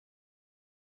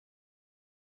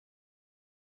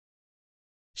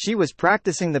She was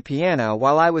practicing the piano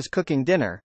while I was cooking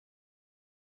dinner.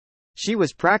 She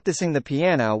was practicing the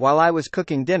piano while I was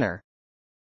cooking dinner.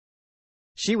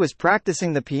 She was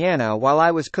practicing the piano while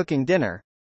I was cooking dinner.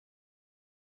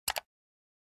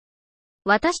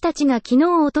 私たちが昨日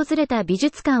訪れた美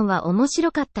術館は面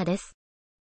白かったです。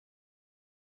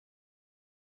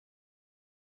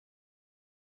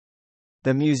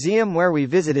The museum where we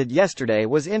visited yesterday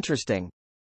was interesting.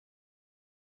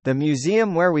 The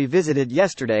museum where we visited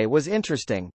yesterday was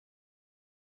interesting.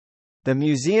 The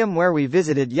museum where we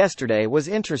visited yesterday was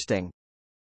interesting.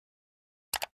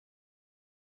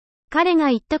 彼が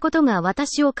言ったことが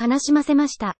私を悲しませま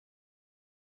した。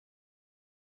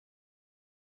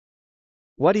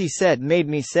What he said made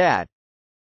me sad.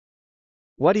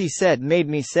 What he said made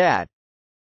me sad.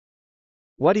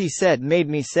 What he said made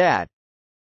me sad.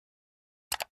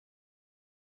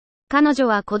 彼女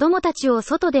は子供たちを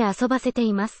外で遊ばせて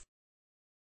います。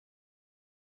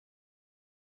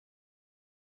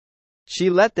She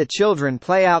let the children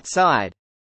play outside.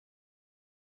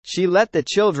 She let the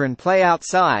children play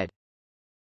outside.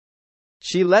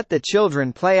 She let the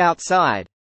children play outside.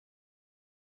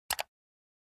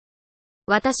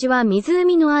 私は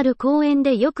湖のある公園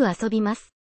でよく遊びま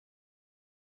す。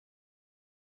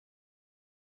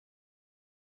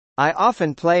I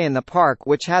often play in the park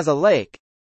which has a lake.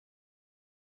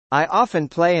 I often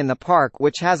play in the park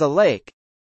which has a lake.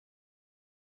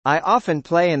 I often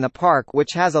play in the park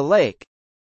which has a lake.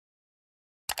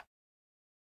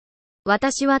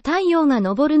 私は太陽が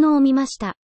昇るのを見まし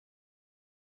た。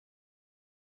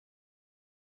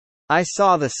I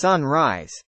saw the sun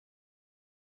rise.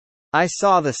 I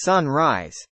saw the sun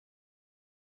rise.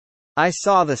 I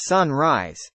saw the sun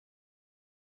rise.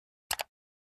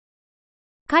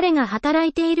 彼が働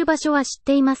いている場所は知っ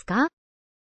ていますか？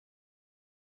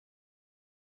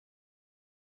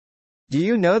 Do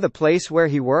you know the place where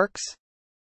he works?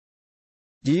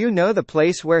 Do you know the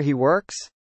place where he works?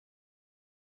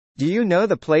 Do you know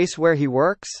the place where he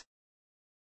works?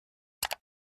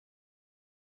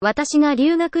 私が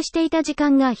留学していた時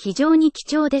間が非常に貴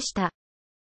重でした。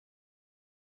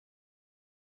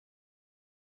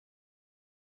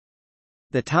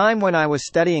The time when I was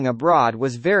studying abroad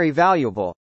was very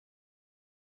valuable.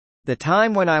 The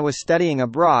time when I was studying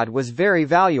abroad was very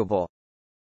valuable.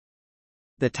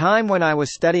 The time when I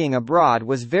was studying abroad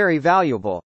was very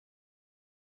valuable.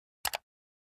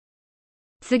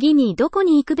 次にどこ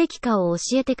に行くべきかを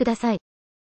教えてください。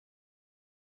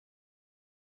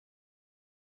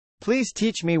Please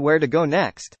teach me where to go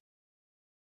next.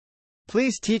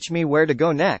 Please teach me where to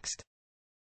go next.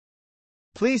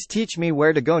 Please teach me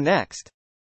where to go next.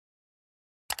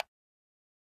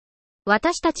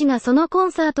 私たちがそのコ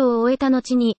ンサートを終えた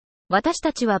後に、私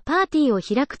たちはパーティーを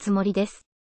開くつもりです。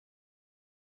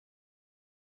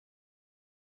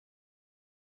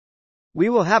We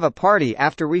will have a party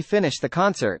after we finish the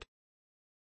concert.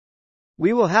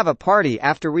 We will have a party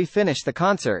after we finish the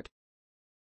concert.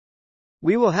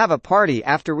 We will have a party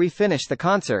after we finish the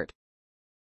concert.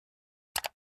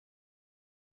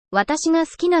 私が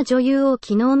好きな女優を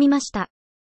昨日見ました。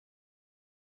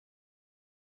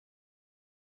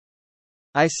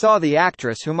I saw the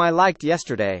actress whom I liked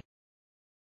yesterday.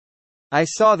 I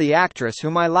saw the actress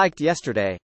whom I liked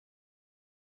yesterday.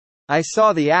 I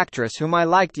saw the actress whom I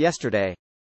liked yesterday.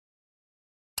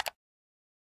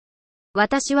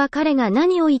 私は彼が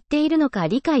何を言っているのか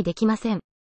理解できません。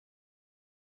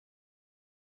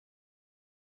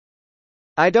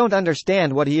I don't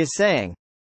understand what he is saying.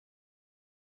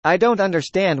 I don't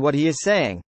understand what he is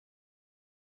saying.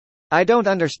 I don't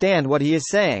understand what he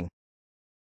is saying.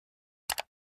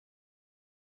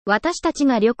 私たち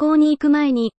が旅行に行く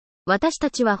前に、私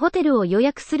たちはホテルを予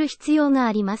約する必要が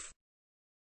あります。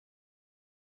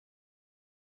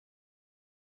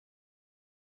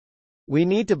We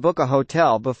need to book a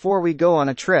hotel before we go on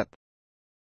a trip.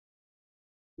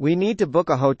 We need to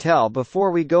book a hotel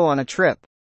before we go on a trip.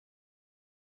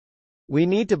 We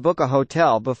need to book a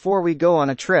hotel before we go on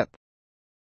a trip.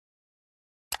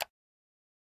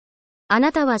 あ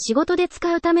なたは仕事で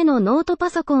使うためのノートパ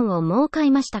ソコンをもう買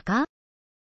いましたか？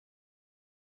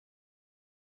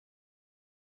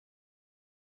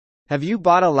 Have you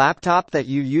bought a laptop that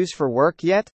you use for work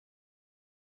yet?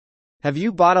 Have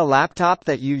you bought a laptop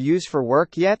that you use for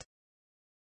work yet?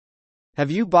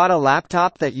 Have you bought a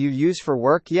laptop that you use for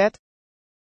work yet?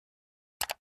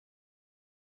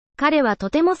 彼はと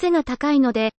ても背が高い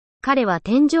ので、彼は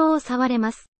天井を触れ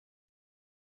ます。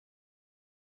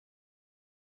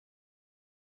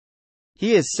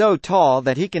He is so tall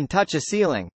that he can touch a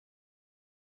ceiling.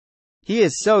 He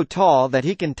is so tall that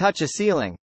he can touch a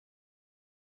ceiling.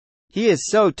 He is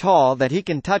so tall that he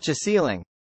can touch a ceiling.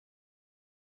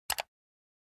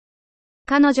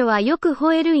 彼女はよく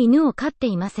吠える犬を飼って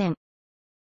いません。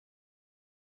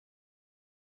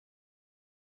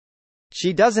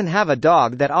She doesn't have a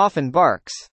dog that often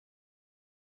barks.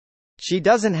 She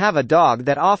doesn't have a dog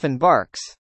that often barks.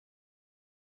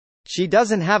 She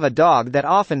doesn't have a dog that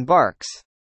often barks.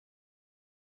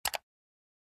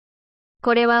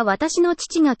 これは私の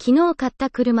父が昨日買った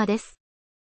車です。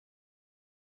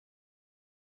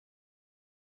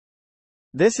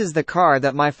This is the car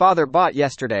that my father bought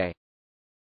yesterday.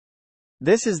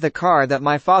 This is the car that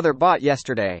my father bought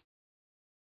yesterday.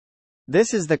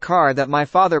 This is the car that my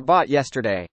father bought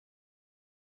yesterday.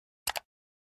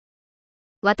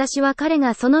 私は彼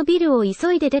がそのビルを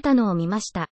急いで出たのを見ま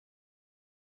した。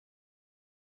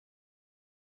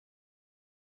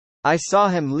I saw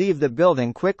him leave the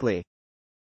building quickly.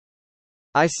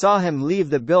 I saw him leave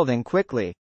the building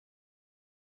quickly.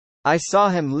 I saw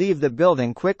him leave the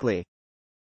building quickly.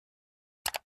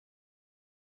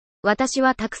 私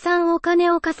はたくさんお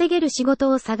金を稼げる仕事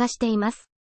を探しています。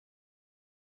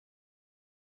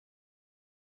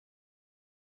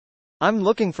I'm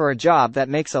looking for a job that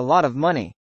makes a lot of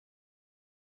money.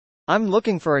 I'm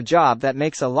looking for a job that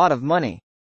makes a lot of money.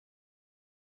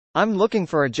 I'm looking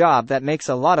for a job that makes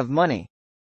a lot of money.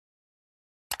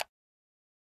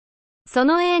 そ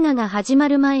の映画が始ま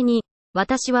る前に、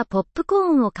私はポップ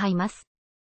コーンを買います。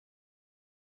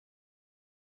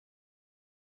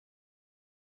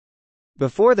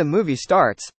Before the movie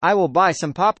starts, I will buy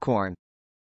some popcorn.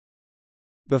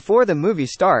 Before the movie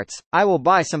starts, I will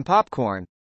buy some popcorn.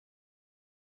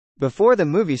 Before the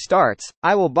movie starts,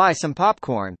 I will buy some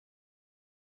popcorn.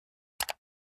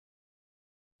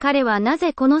 彼はな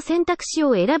ぜこの選択肢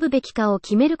を選ぶべきかを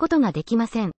決めることができま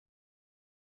せん。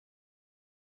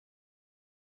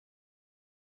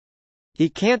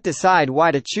He can't decide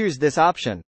why to choose this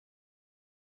option.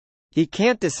 He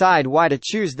can't decide why to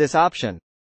choose this option.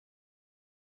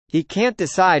 He can't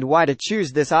decide why to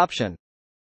choose this option.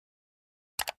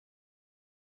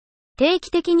 定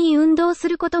期的に運動す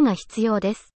ることが必要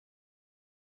です。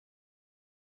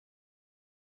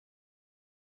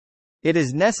It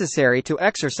is necessary to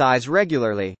exercise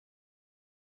regularly.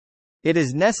 It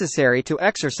is necessary to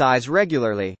exercise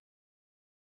regularly.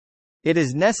 It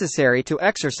is necessary to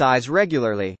exercise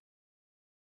regularly.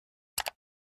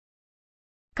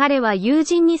 彼は友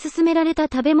人に勧められた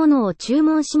食べ物を注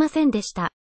文しませんでし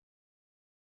た。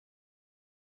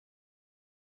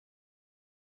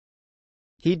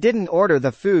He didn't order the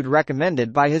food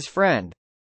recommended by his friend.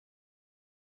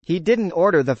 He didn't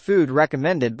order the food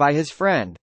recommended by his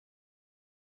friend.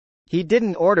 He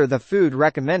didn't order the food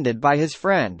recommended by his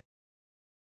friend.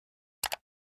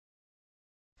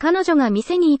 彼女が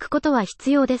店に行くことは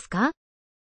必要ですか？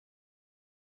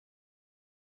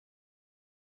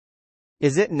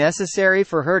 Is it necessary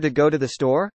for her to go to the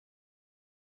store?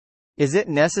 Is it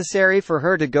necessary for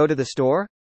her to go to the store?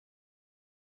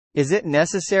 Is it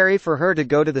necessary for her to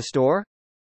go to the store?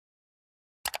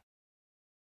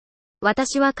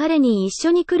 私は彼に一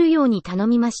緒に来るように頼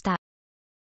みました。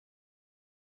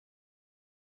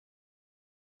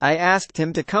I asked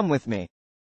him to come with me.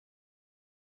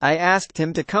 I asked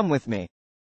him to come with me.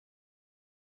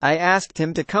 I asked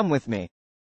him to come with me.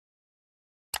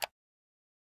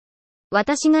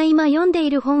 私が今読んでい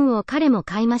る本を彼も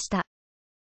買いました。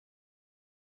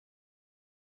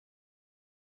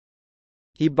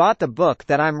He bought the book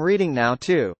that I'm reading now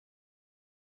too.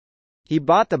 He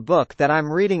bought the book that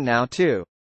I'm reading now too.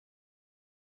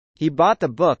 He bought the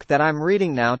book that I'm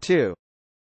reading now too.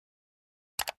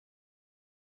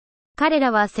 彼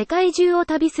らは世界中を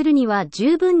旅するには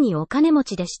十分にお金持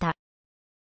ちでした。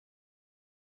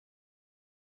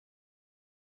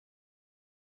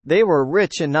They were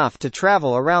rich enough to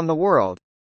travel around the world.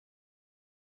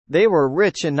 They were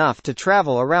rich enough to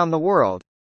travel around the world.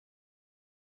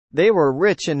 They were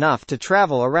rich enough to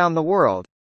travel around the world.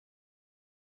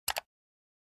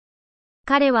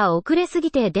 彼は遅れすぎ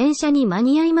て電車に間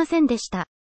に合いませんでした。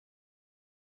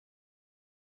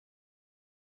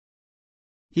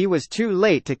He was too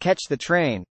late to catch the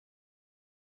train.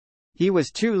 He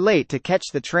was too late to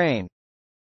catch the train.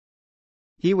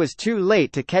 He was too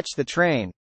late to catch the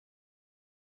train.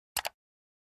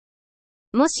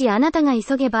 もしあなたが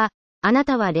急げば、あな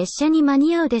たは列車に間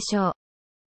に合うでしょう。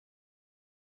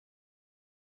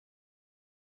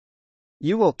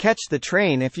You will catch the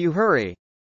train if you hurry.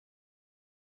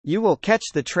 You will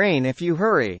catch the train if you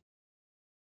hurry.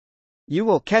 You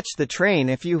will catch the train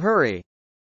if you hurry.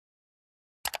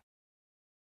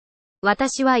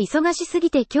 私は忙しすぎ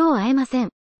て今日会えません。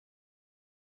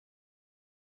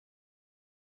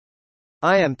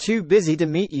I am too busy to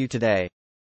meet you today.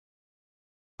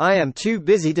 I am too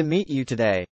busy to meet you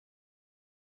today.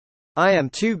 I am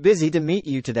too busy to meet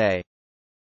you today.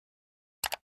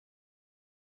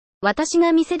 私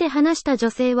が店で話した女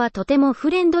性はとても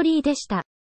フレンドリーでした。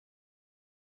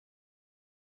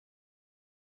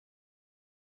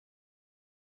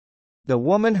The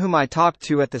woman whom I talked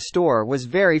to at the store was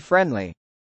very friendly.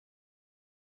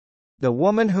 The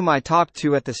woman whom I talked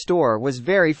to at the store was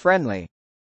very friendly.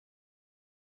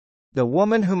 The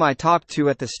woman whom I talked to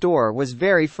at the store was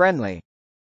very friendly.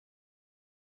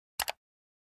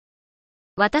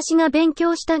 私が勉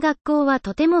強した学校は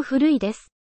とても古いで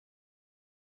す。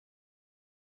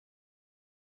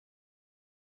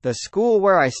The school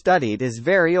where I studied is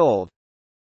very old.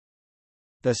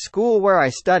 The school where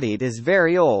I studied is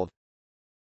very old.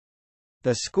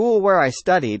 The school where I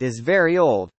studied is very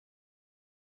old.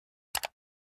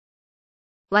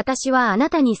 私はあな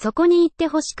たにそこに行って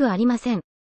ほしくありません。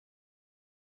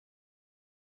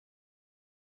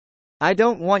I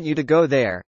don't want you to go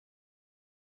there.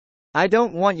 I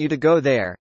don't want you to go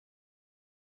there.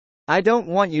 I don't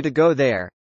want you to go there.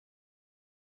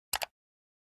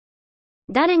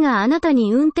 誰があなた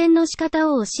に運転の仕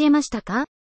方を教えましたか？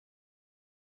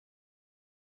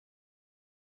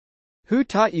 Who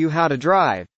taught you how to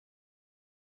drive?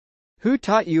 Who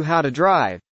taught you how to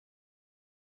drive?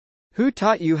 Who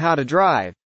taught you how to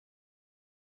drive?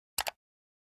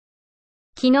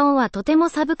 昨日はとても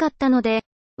寒かったので、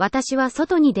私は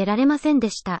外に出られませんで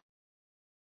した。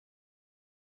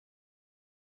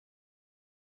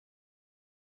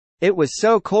It was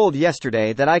so cold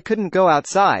yesterday that I couldn't go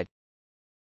outside.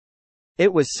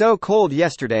 It was so cold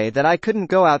yesterday that I couldn't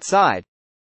go outside.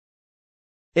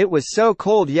 It was so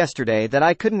cold yesterday that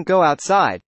I couldn't go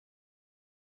outside.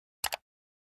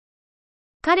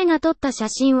 彼が撮った写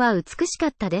真は美しか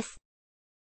ったです。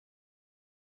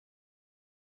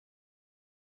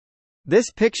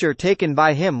This picture taken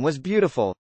by him was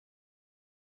beautiful.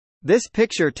 This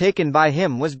picture taken by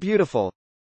him was beautiful.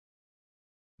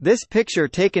 This picture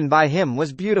taken by him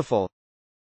was beautiful.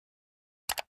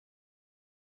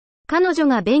 彼女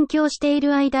が勉強してい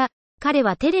る間、彼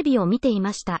はテレビを見てい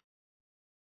ました。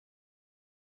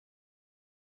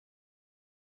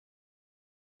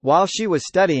While she was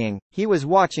studying, he was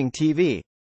watching TV.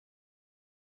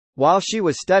 While she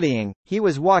was studying, he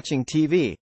was watching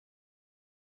TV.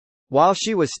 While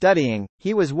she was studying,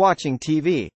 he was watching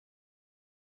TV.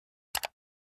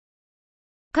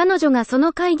 彼女がそ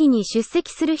の会議に出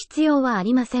席する必要はあ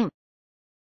りません。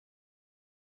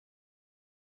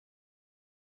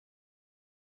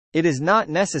It is not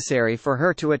necessary for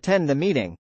her to attend the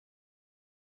meeting.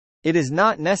 It is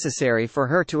not necessary for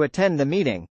her to attend the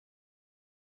meeting.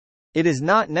 It is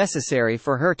not necessary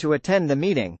for her to attend the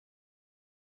meeting.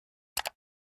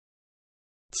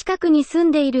 近くに住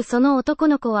んでいるその男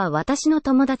の子は私の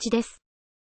友達です。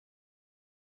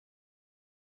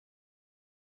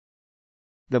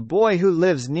The boy who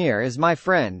lives near is my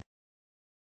friend.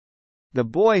 The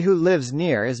boy who lives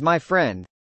near is my friend.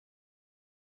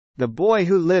 The boy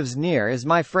who lives near is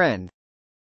my friend.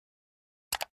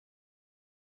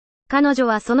 彼女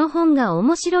はその本が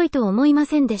面白いと思いま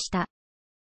せんでした。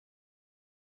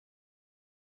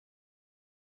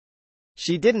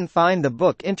She didn't find the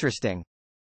book interesting.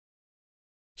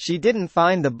 She didn't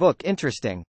find the book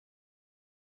interesting.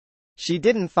 She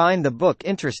didn't find the book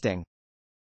interesting.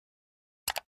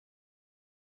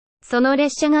 その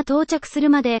列車が到着する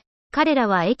まで、彼ら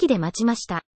は駅で待ちまし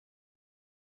た。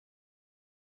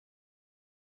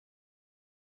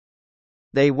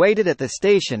They waited at the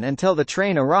station until the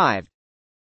train arrived.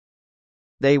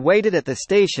 They waited at the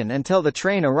station until the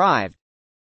train arrived.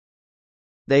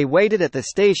 They waited at the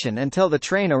station until the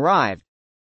train arrived.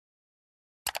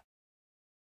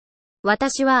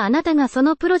 私はあなたがそ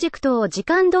のプロジェクトを時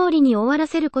間通りに終わら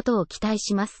せることを期待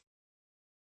します。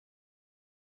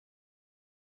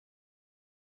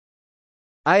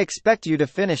I expect you to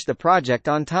finish the project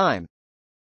on time.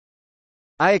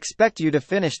 I expect you to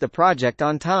finish the project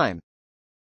on time.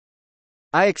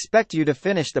 I expect you to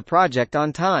finish the project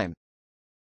on time.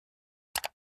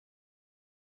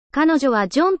 彼女は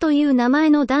ジョンという名前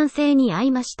の男性に会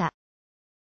いました。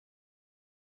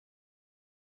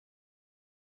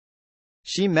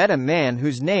She met a man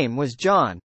whose name was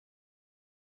John.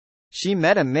 She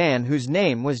met a man whose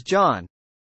name was John.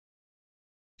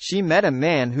 She met a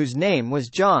man whose name was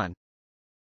John.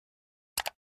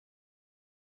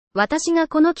 私が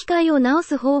この機械を直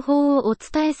す方法をお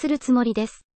伝えするつもりで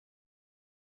す。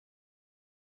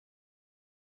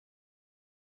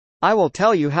I will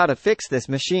tell you how to fix this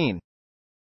machine.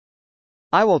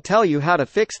 I will tell you how to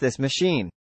fix this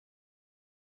machine.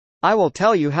 I will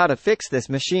tell you how to fix this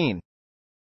machine.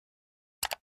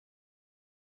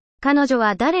 彼女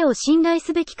は誰を信頼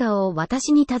すべきかを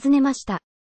私に尋ねました。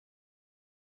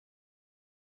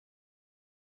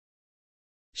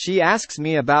She asks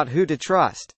me about who to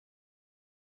trust.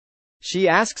 She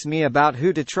asks me about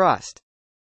who to trust.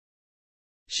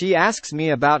 She asks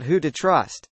me about who to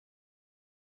trust.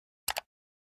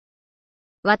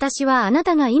 私はあな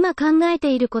たが今考え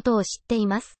ていることを知ってい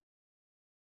ます。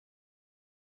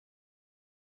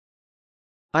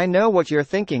I know what you're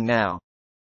thinking now.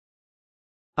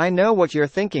 I know what you're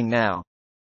thinking now.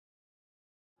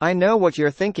 I know what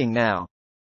you're thinking now.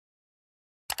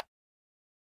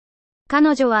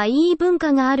 彼女はいい文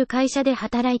化がある会社で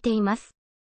働いています。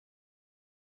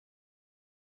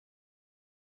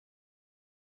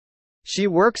She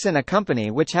works in a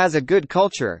company which has a good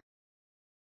culture.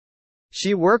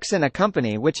 She works in a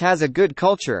company which has a good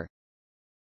culture.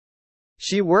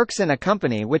 She works in a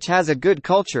company which has a good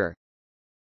culture.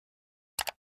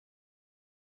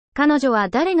 彼女は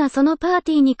誰がそのパー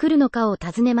ティーに来るのかを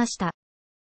尋ねました。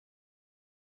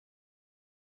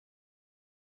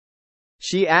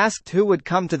She asked who would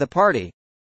come to the party.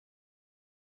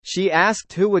 She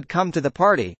asked who would come to the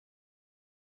party.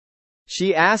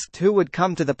 She asked who would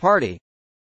come to the party.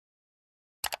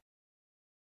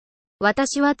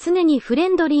 私は常にフレ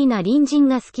ンドリーな隣人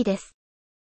が好きです。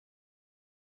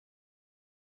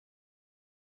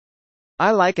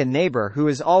I like a neighbor who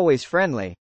is always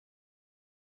friendly.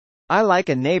 I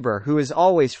like a neighbor who is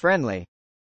always friendly.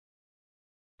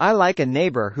 I like a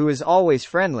neighbor who is always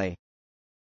friendly.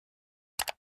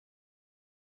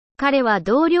 彼は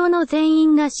同僚の全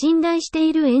員が信頼して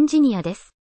いるエンジニアで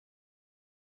す。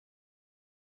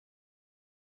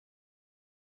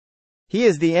He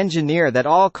is the engineer that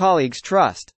all colleagues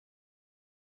trust.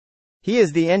 He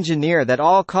is the engineer that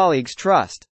all colleagues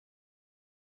trust.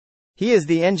 He is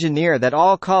the engineer that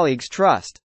all colleagues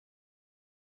trust.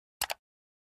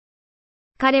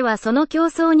 彼はその競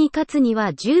争に勝つに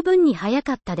は十分に早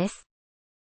かったです。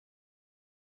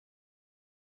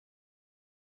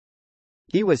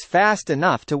He was fast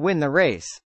enough to win the race.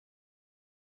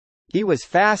 He was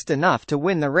fast enough to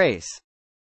win the race.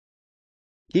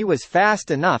 He was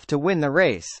fast enough to win the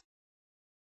race.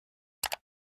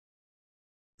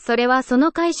 それはそ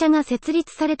の会社が設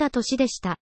立された年でし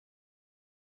た。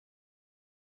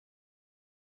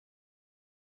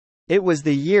It was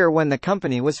the year when the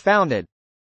company was founded.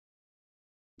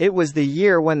 It was the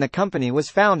year when the company was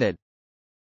founded.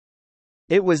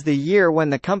 It was the year when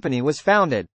the company was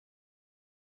founded.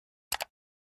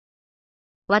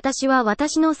 私は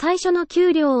私の最初の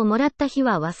給料をもらった日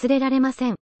は忘れられま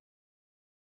せん。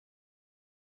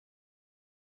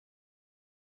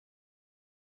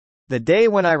The day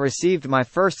when I received my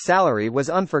first salary was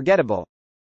unforgettable.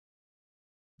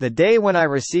 The day when I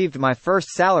received my first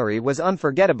salary was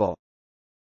unforgettable.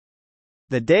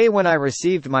 The day when I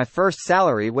received my first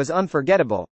salary was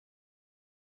unforgettable.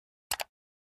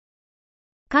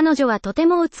 彼女はとて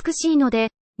も美しいので、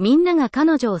みんなが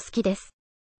彼女を好きです。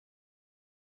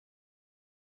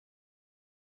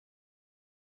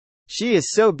She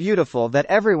is so beautiful that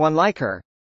everyone like her.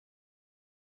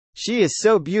 She is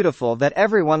so beautiful that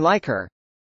everyone like her.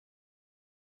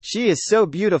 She is so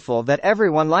beautiful that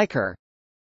everyone like her.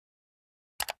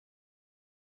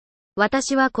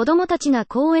 私は子供たちが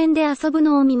公園で遊ぶ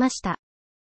のを見ました。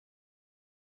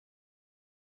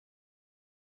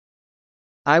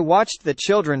I watched the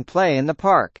children play in the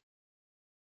park.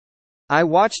 I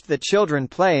watched the children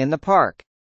play in the park.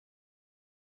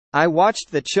 I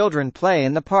watched the children play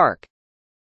in the park.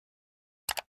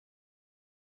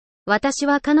 私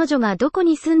は彼女がどこ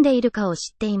に住んでいるかを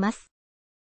知っています。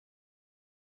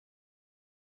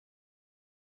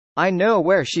I know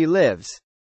where she lives.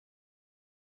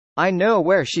 I know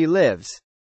where she lives.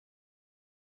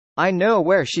 I know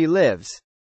where she lives.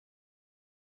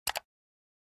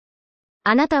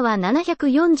 あなたは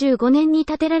745年に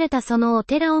建てられたそのお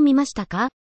寺を見ましたか？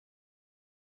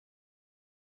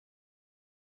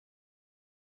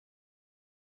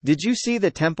 Did you see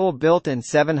the temple built in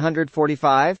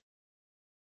 745?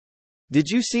 Did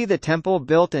you see the temple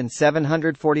built in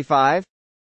 745?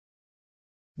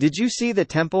 Did you see the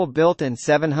temple built in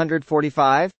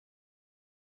 745?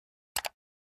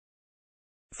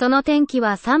 その天気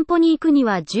は散歩に行くに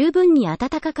は十分に暖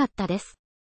かかったです。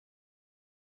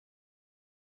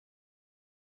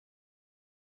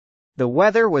The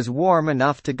weather was warm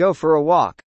enough to go for a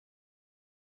walk.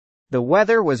 The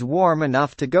weather was warm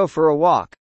enough to go for a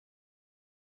walk.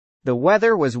 The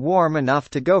weather was warm enough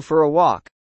to go for a walk.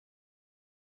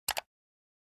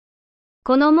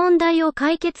 この問題を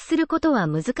解決することは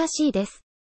難しいです。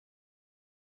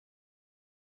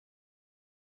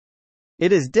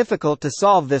It is difficult to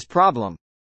solve this problem.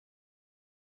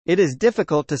 It is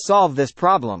difficult to solve this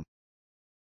problem.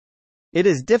 It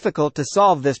is difficult to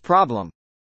solve this problem.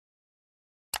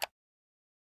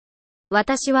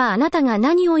 私はあなたが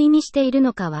何を意味している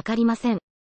のかわかりません。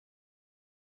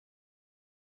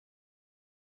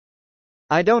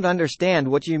I don't understand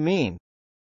what you mean.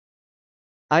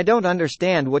 I don't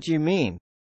understand what you mean.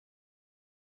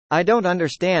 I don't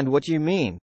understand what you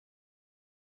mean.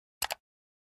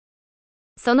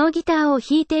 そのギターを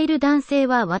弾いている男性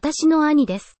は私の兄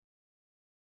です。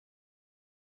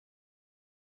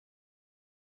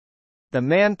The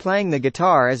man playing the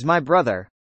guitar is my brother.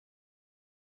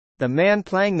 The man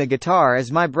playing the guitar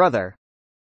is my brother.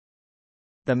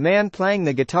 The man playing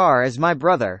the guitar is my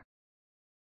brother.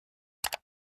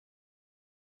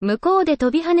 向こうで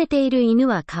飛び跳ねている犬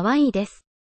は可愛いです。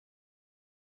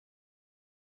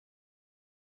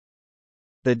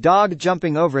The dog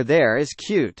jumping over there is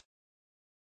cute.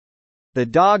 The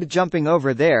dog jumping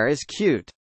over there is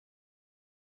cute.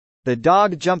 The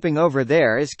dog jumping over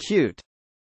there is cute.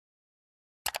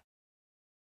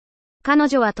 彼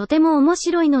女はとても面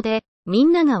白いので、み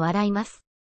んなが笑います。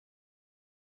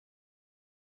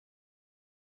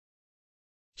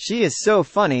She is so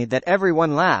funny that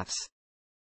everyone laughs.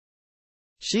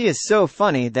 She is so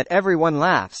funny that everyone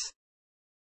laughs.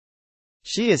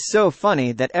 She is so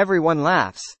funny that everyone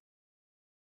laughs.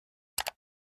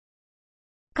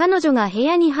 彼女が部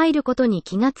屋に入ることに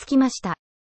気がつきました。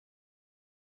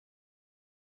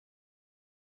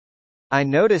I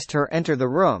noticed her enter the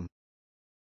room.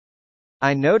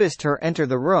 I noticed her enter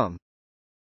the room.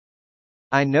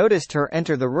 I noticed her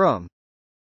enter the room.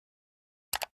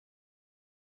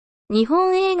 日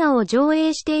本映画を上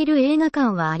映している映画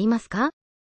館はありますか？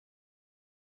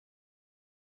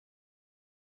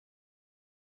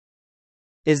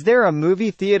 Is there a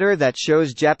movie theater that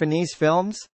shows Japanese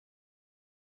films?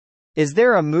 Is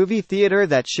there a movie theater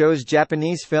that shows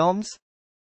Japanese films?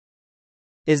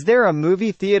 Is there a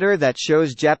movie theater that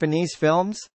shows Japanese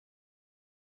films?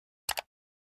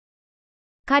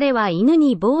 彼は犬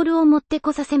にボールを持って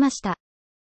こさせました。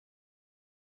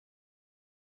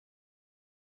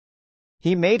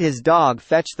He made his dog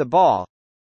fetch the ball.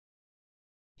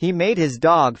 He made his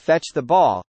dog fetch the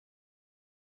ball.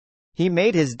 He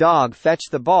made his dog fetch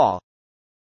the ball.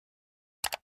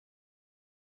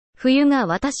 冬が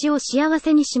私を幸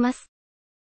せにします。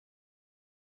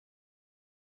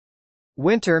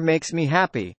Winter makes me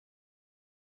happy.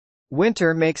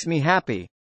 Winter makes me happy.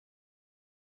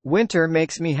 Winter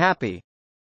makes me happy.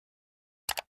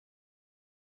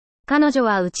 彼女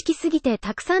は内気すぎて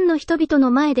たくさんの人々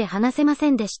の前で話せませ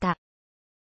んでした。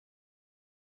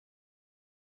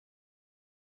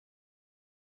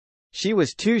She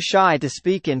was too shy to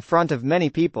speak in front of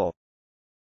many people.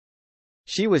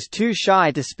 She was too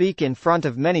shy to speak in front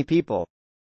of many people.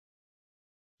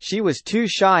 She was too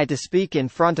shy to speak in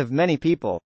front of many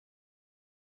people.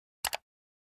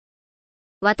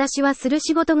 私はする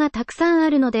仕事がたくさんあ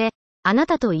るので、あな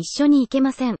たと一緒に行け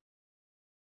ません。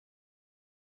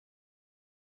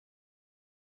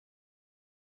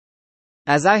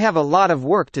As I have a lot of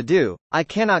work to do, I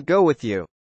cannot go with you.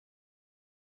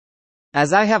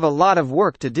 As I have a lot of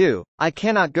work to do, I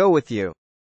cannot go with you.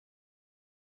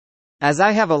 As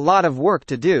I have a lot of work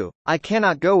to do, I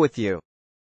cannot go with you.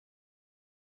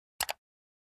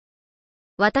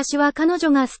 私は彼女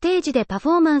がステージでパ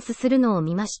フォーマンスするのを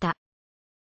見ました。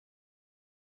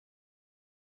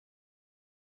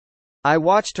I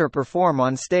watched her perform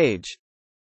on stage.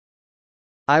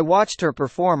 I watched her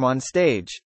perform on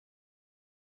stage.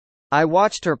 I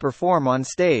watched her perform on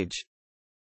stage.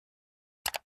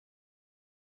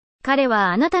 彼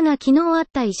はあなたが昨日会っ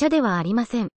た医者ではありま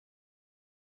せん。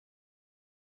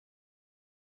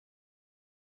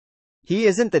He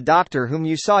isn't the doctor whom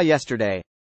you saw yesterday.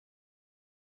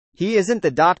 He isn't the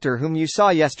doctor whom you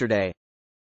saw yesterday.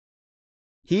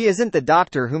 He isn't the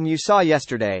doctor whom you saw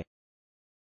yesterday.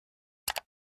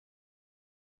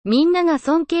 みんなが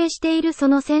尊敬しているそ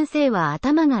の先生は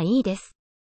頭がいいです。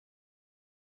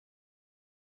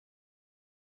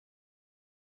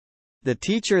The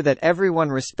teacher that everyone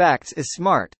respects is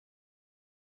smart.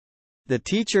 The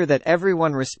teacher that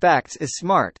everyone respects is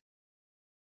smart.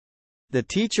 The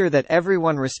teacher that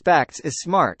everyone respects is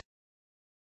smart.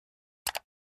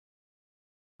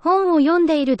 本を読ん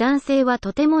でいる男性は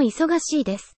とても忙しい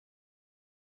です。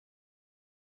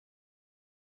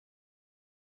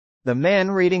The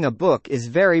man reading a book is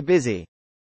very busy.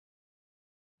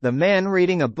 The man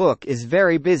reading a book is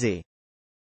very busy.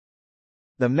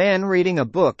 The man reading a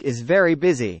book is very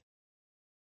busy.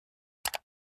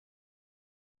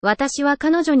 私は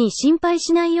彼女に心配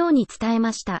しないように伝え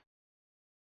ました。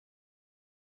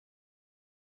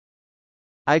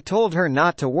I told her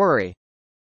not to worry.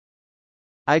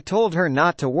 I told her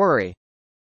not to worry.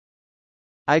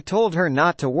 I told her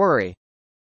not to worry.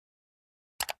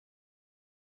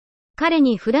 彼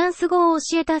にフランス語を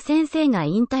教えた先生が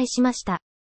引退しました。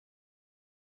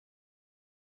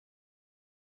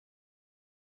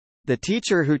The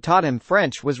teacher who taught him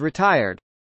French was retired.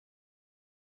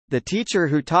 The teacher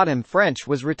who taught him French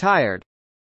was retired.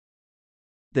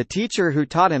 The teacher who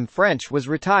taught him French was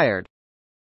retired.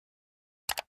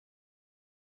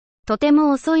 とて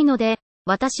も遅いので、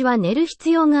私は寝る必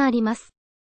要があります。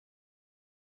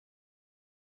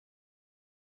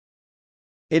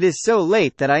It is so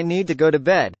late that I need to go to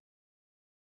bed.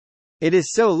 It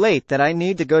is so late that I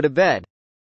need to go to bed.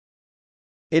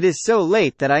 It is so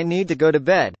late that I need to go to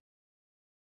bed.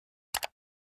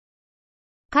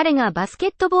 彼がバスケ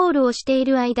ットボールをしてい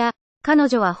る間、彼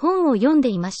女は本を読んで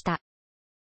いました。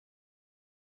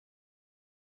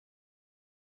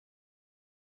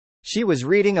She was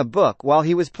reading a book while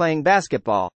he was playing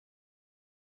basketball.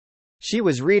 She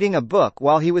was reading a book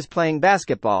while he was playing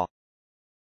basketball.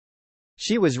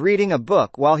 She was reading a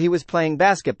book while he was playing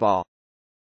basketball.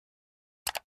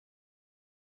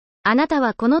 あなた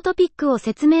はこのトピックを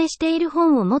説明している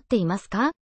本を持っています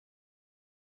か？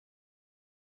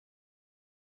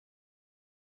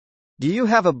 Do you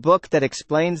have a book that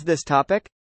explains this topic?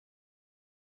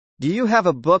 Do you have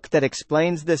a book that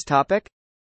explains this topic?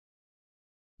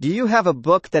 Do you have a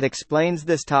book that explains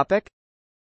this topic?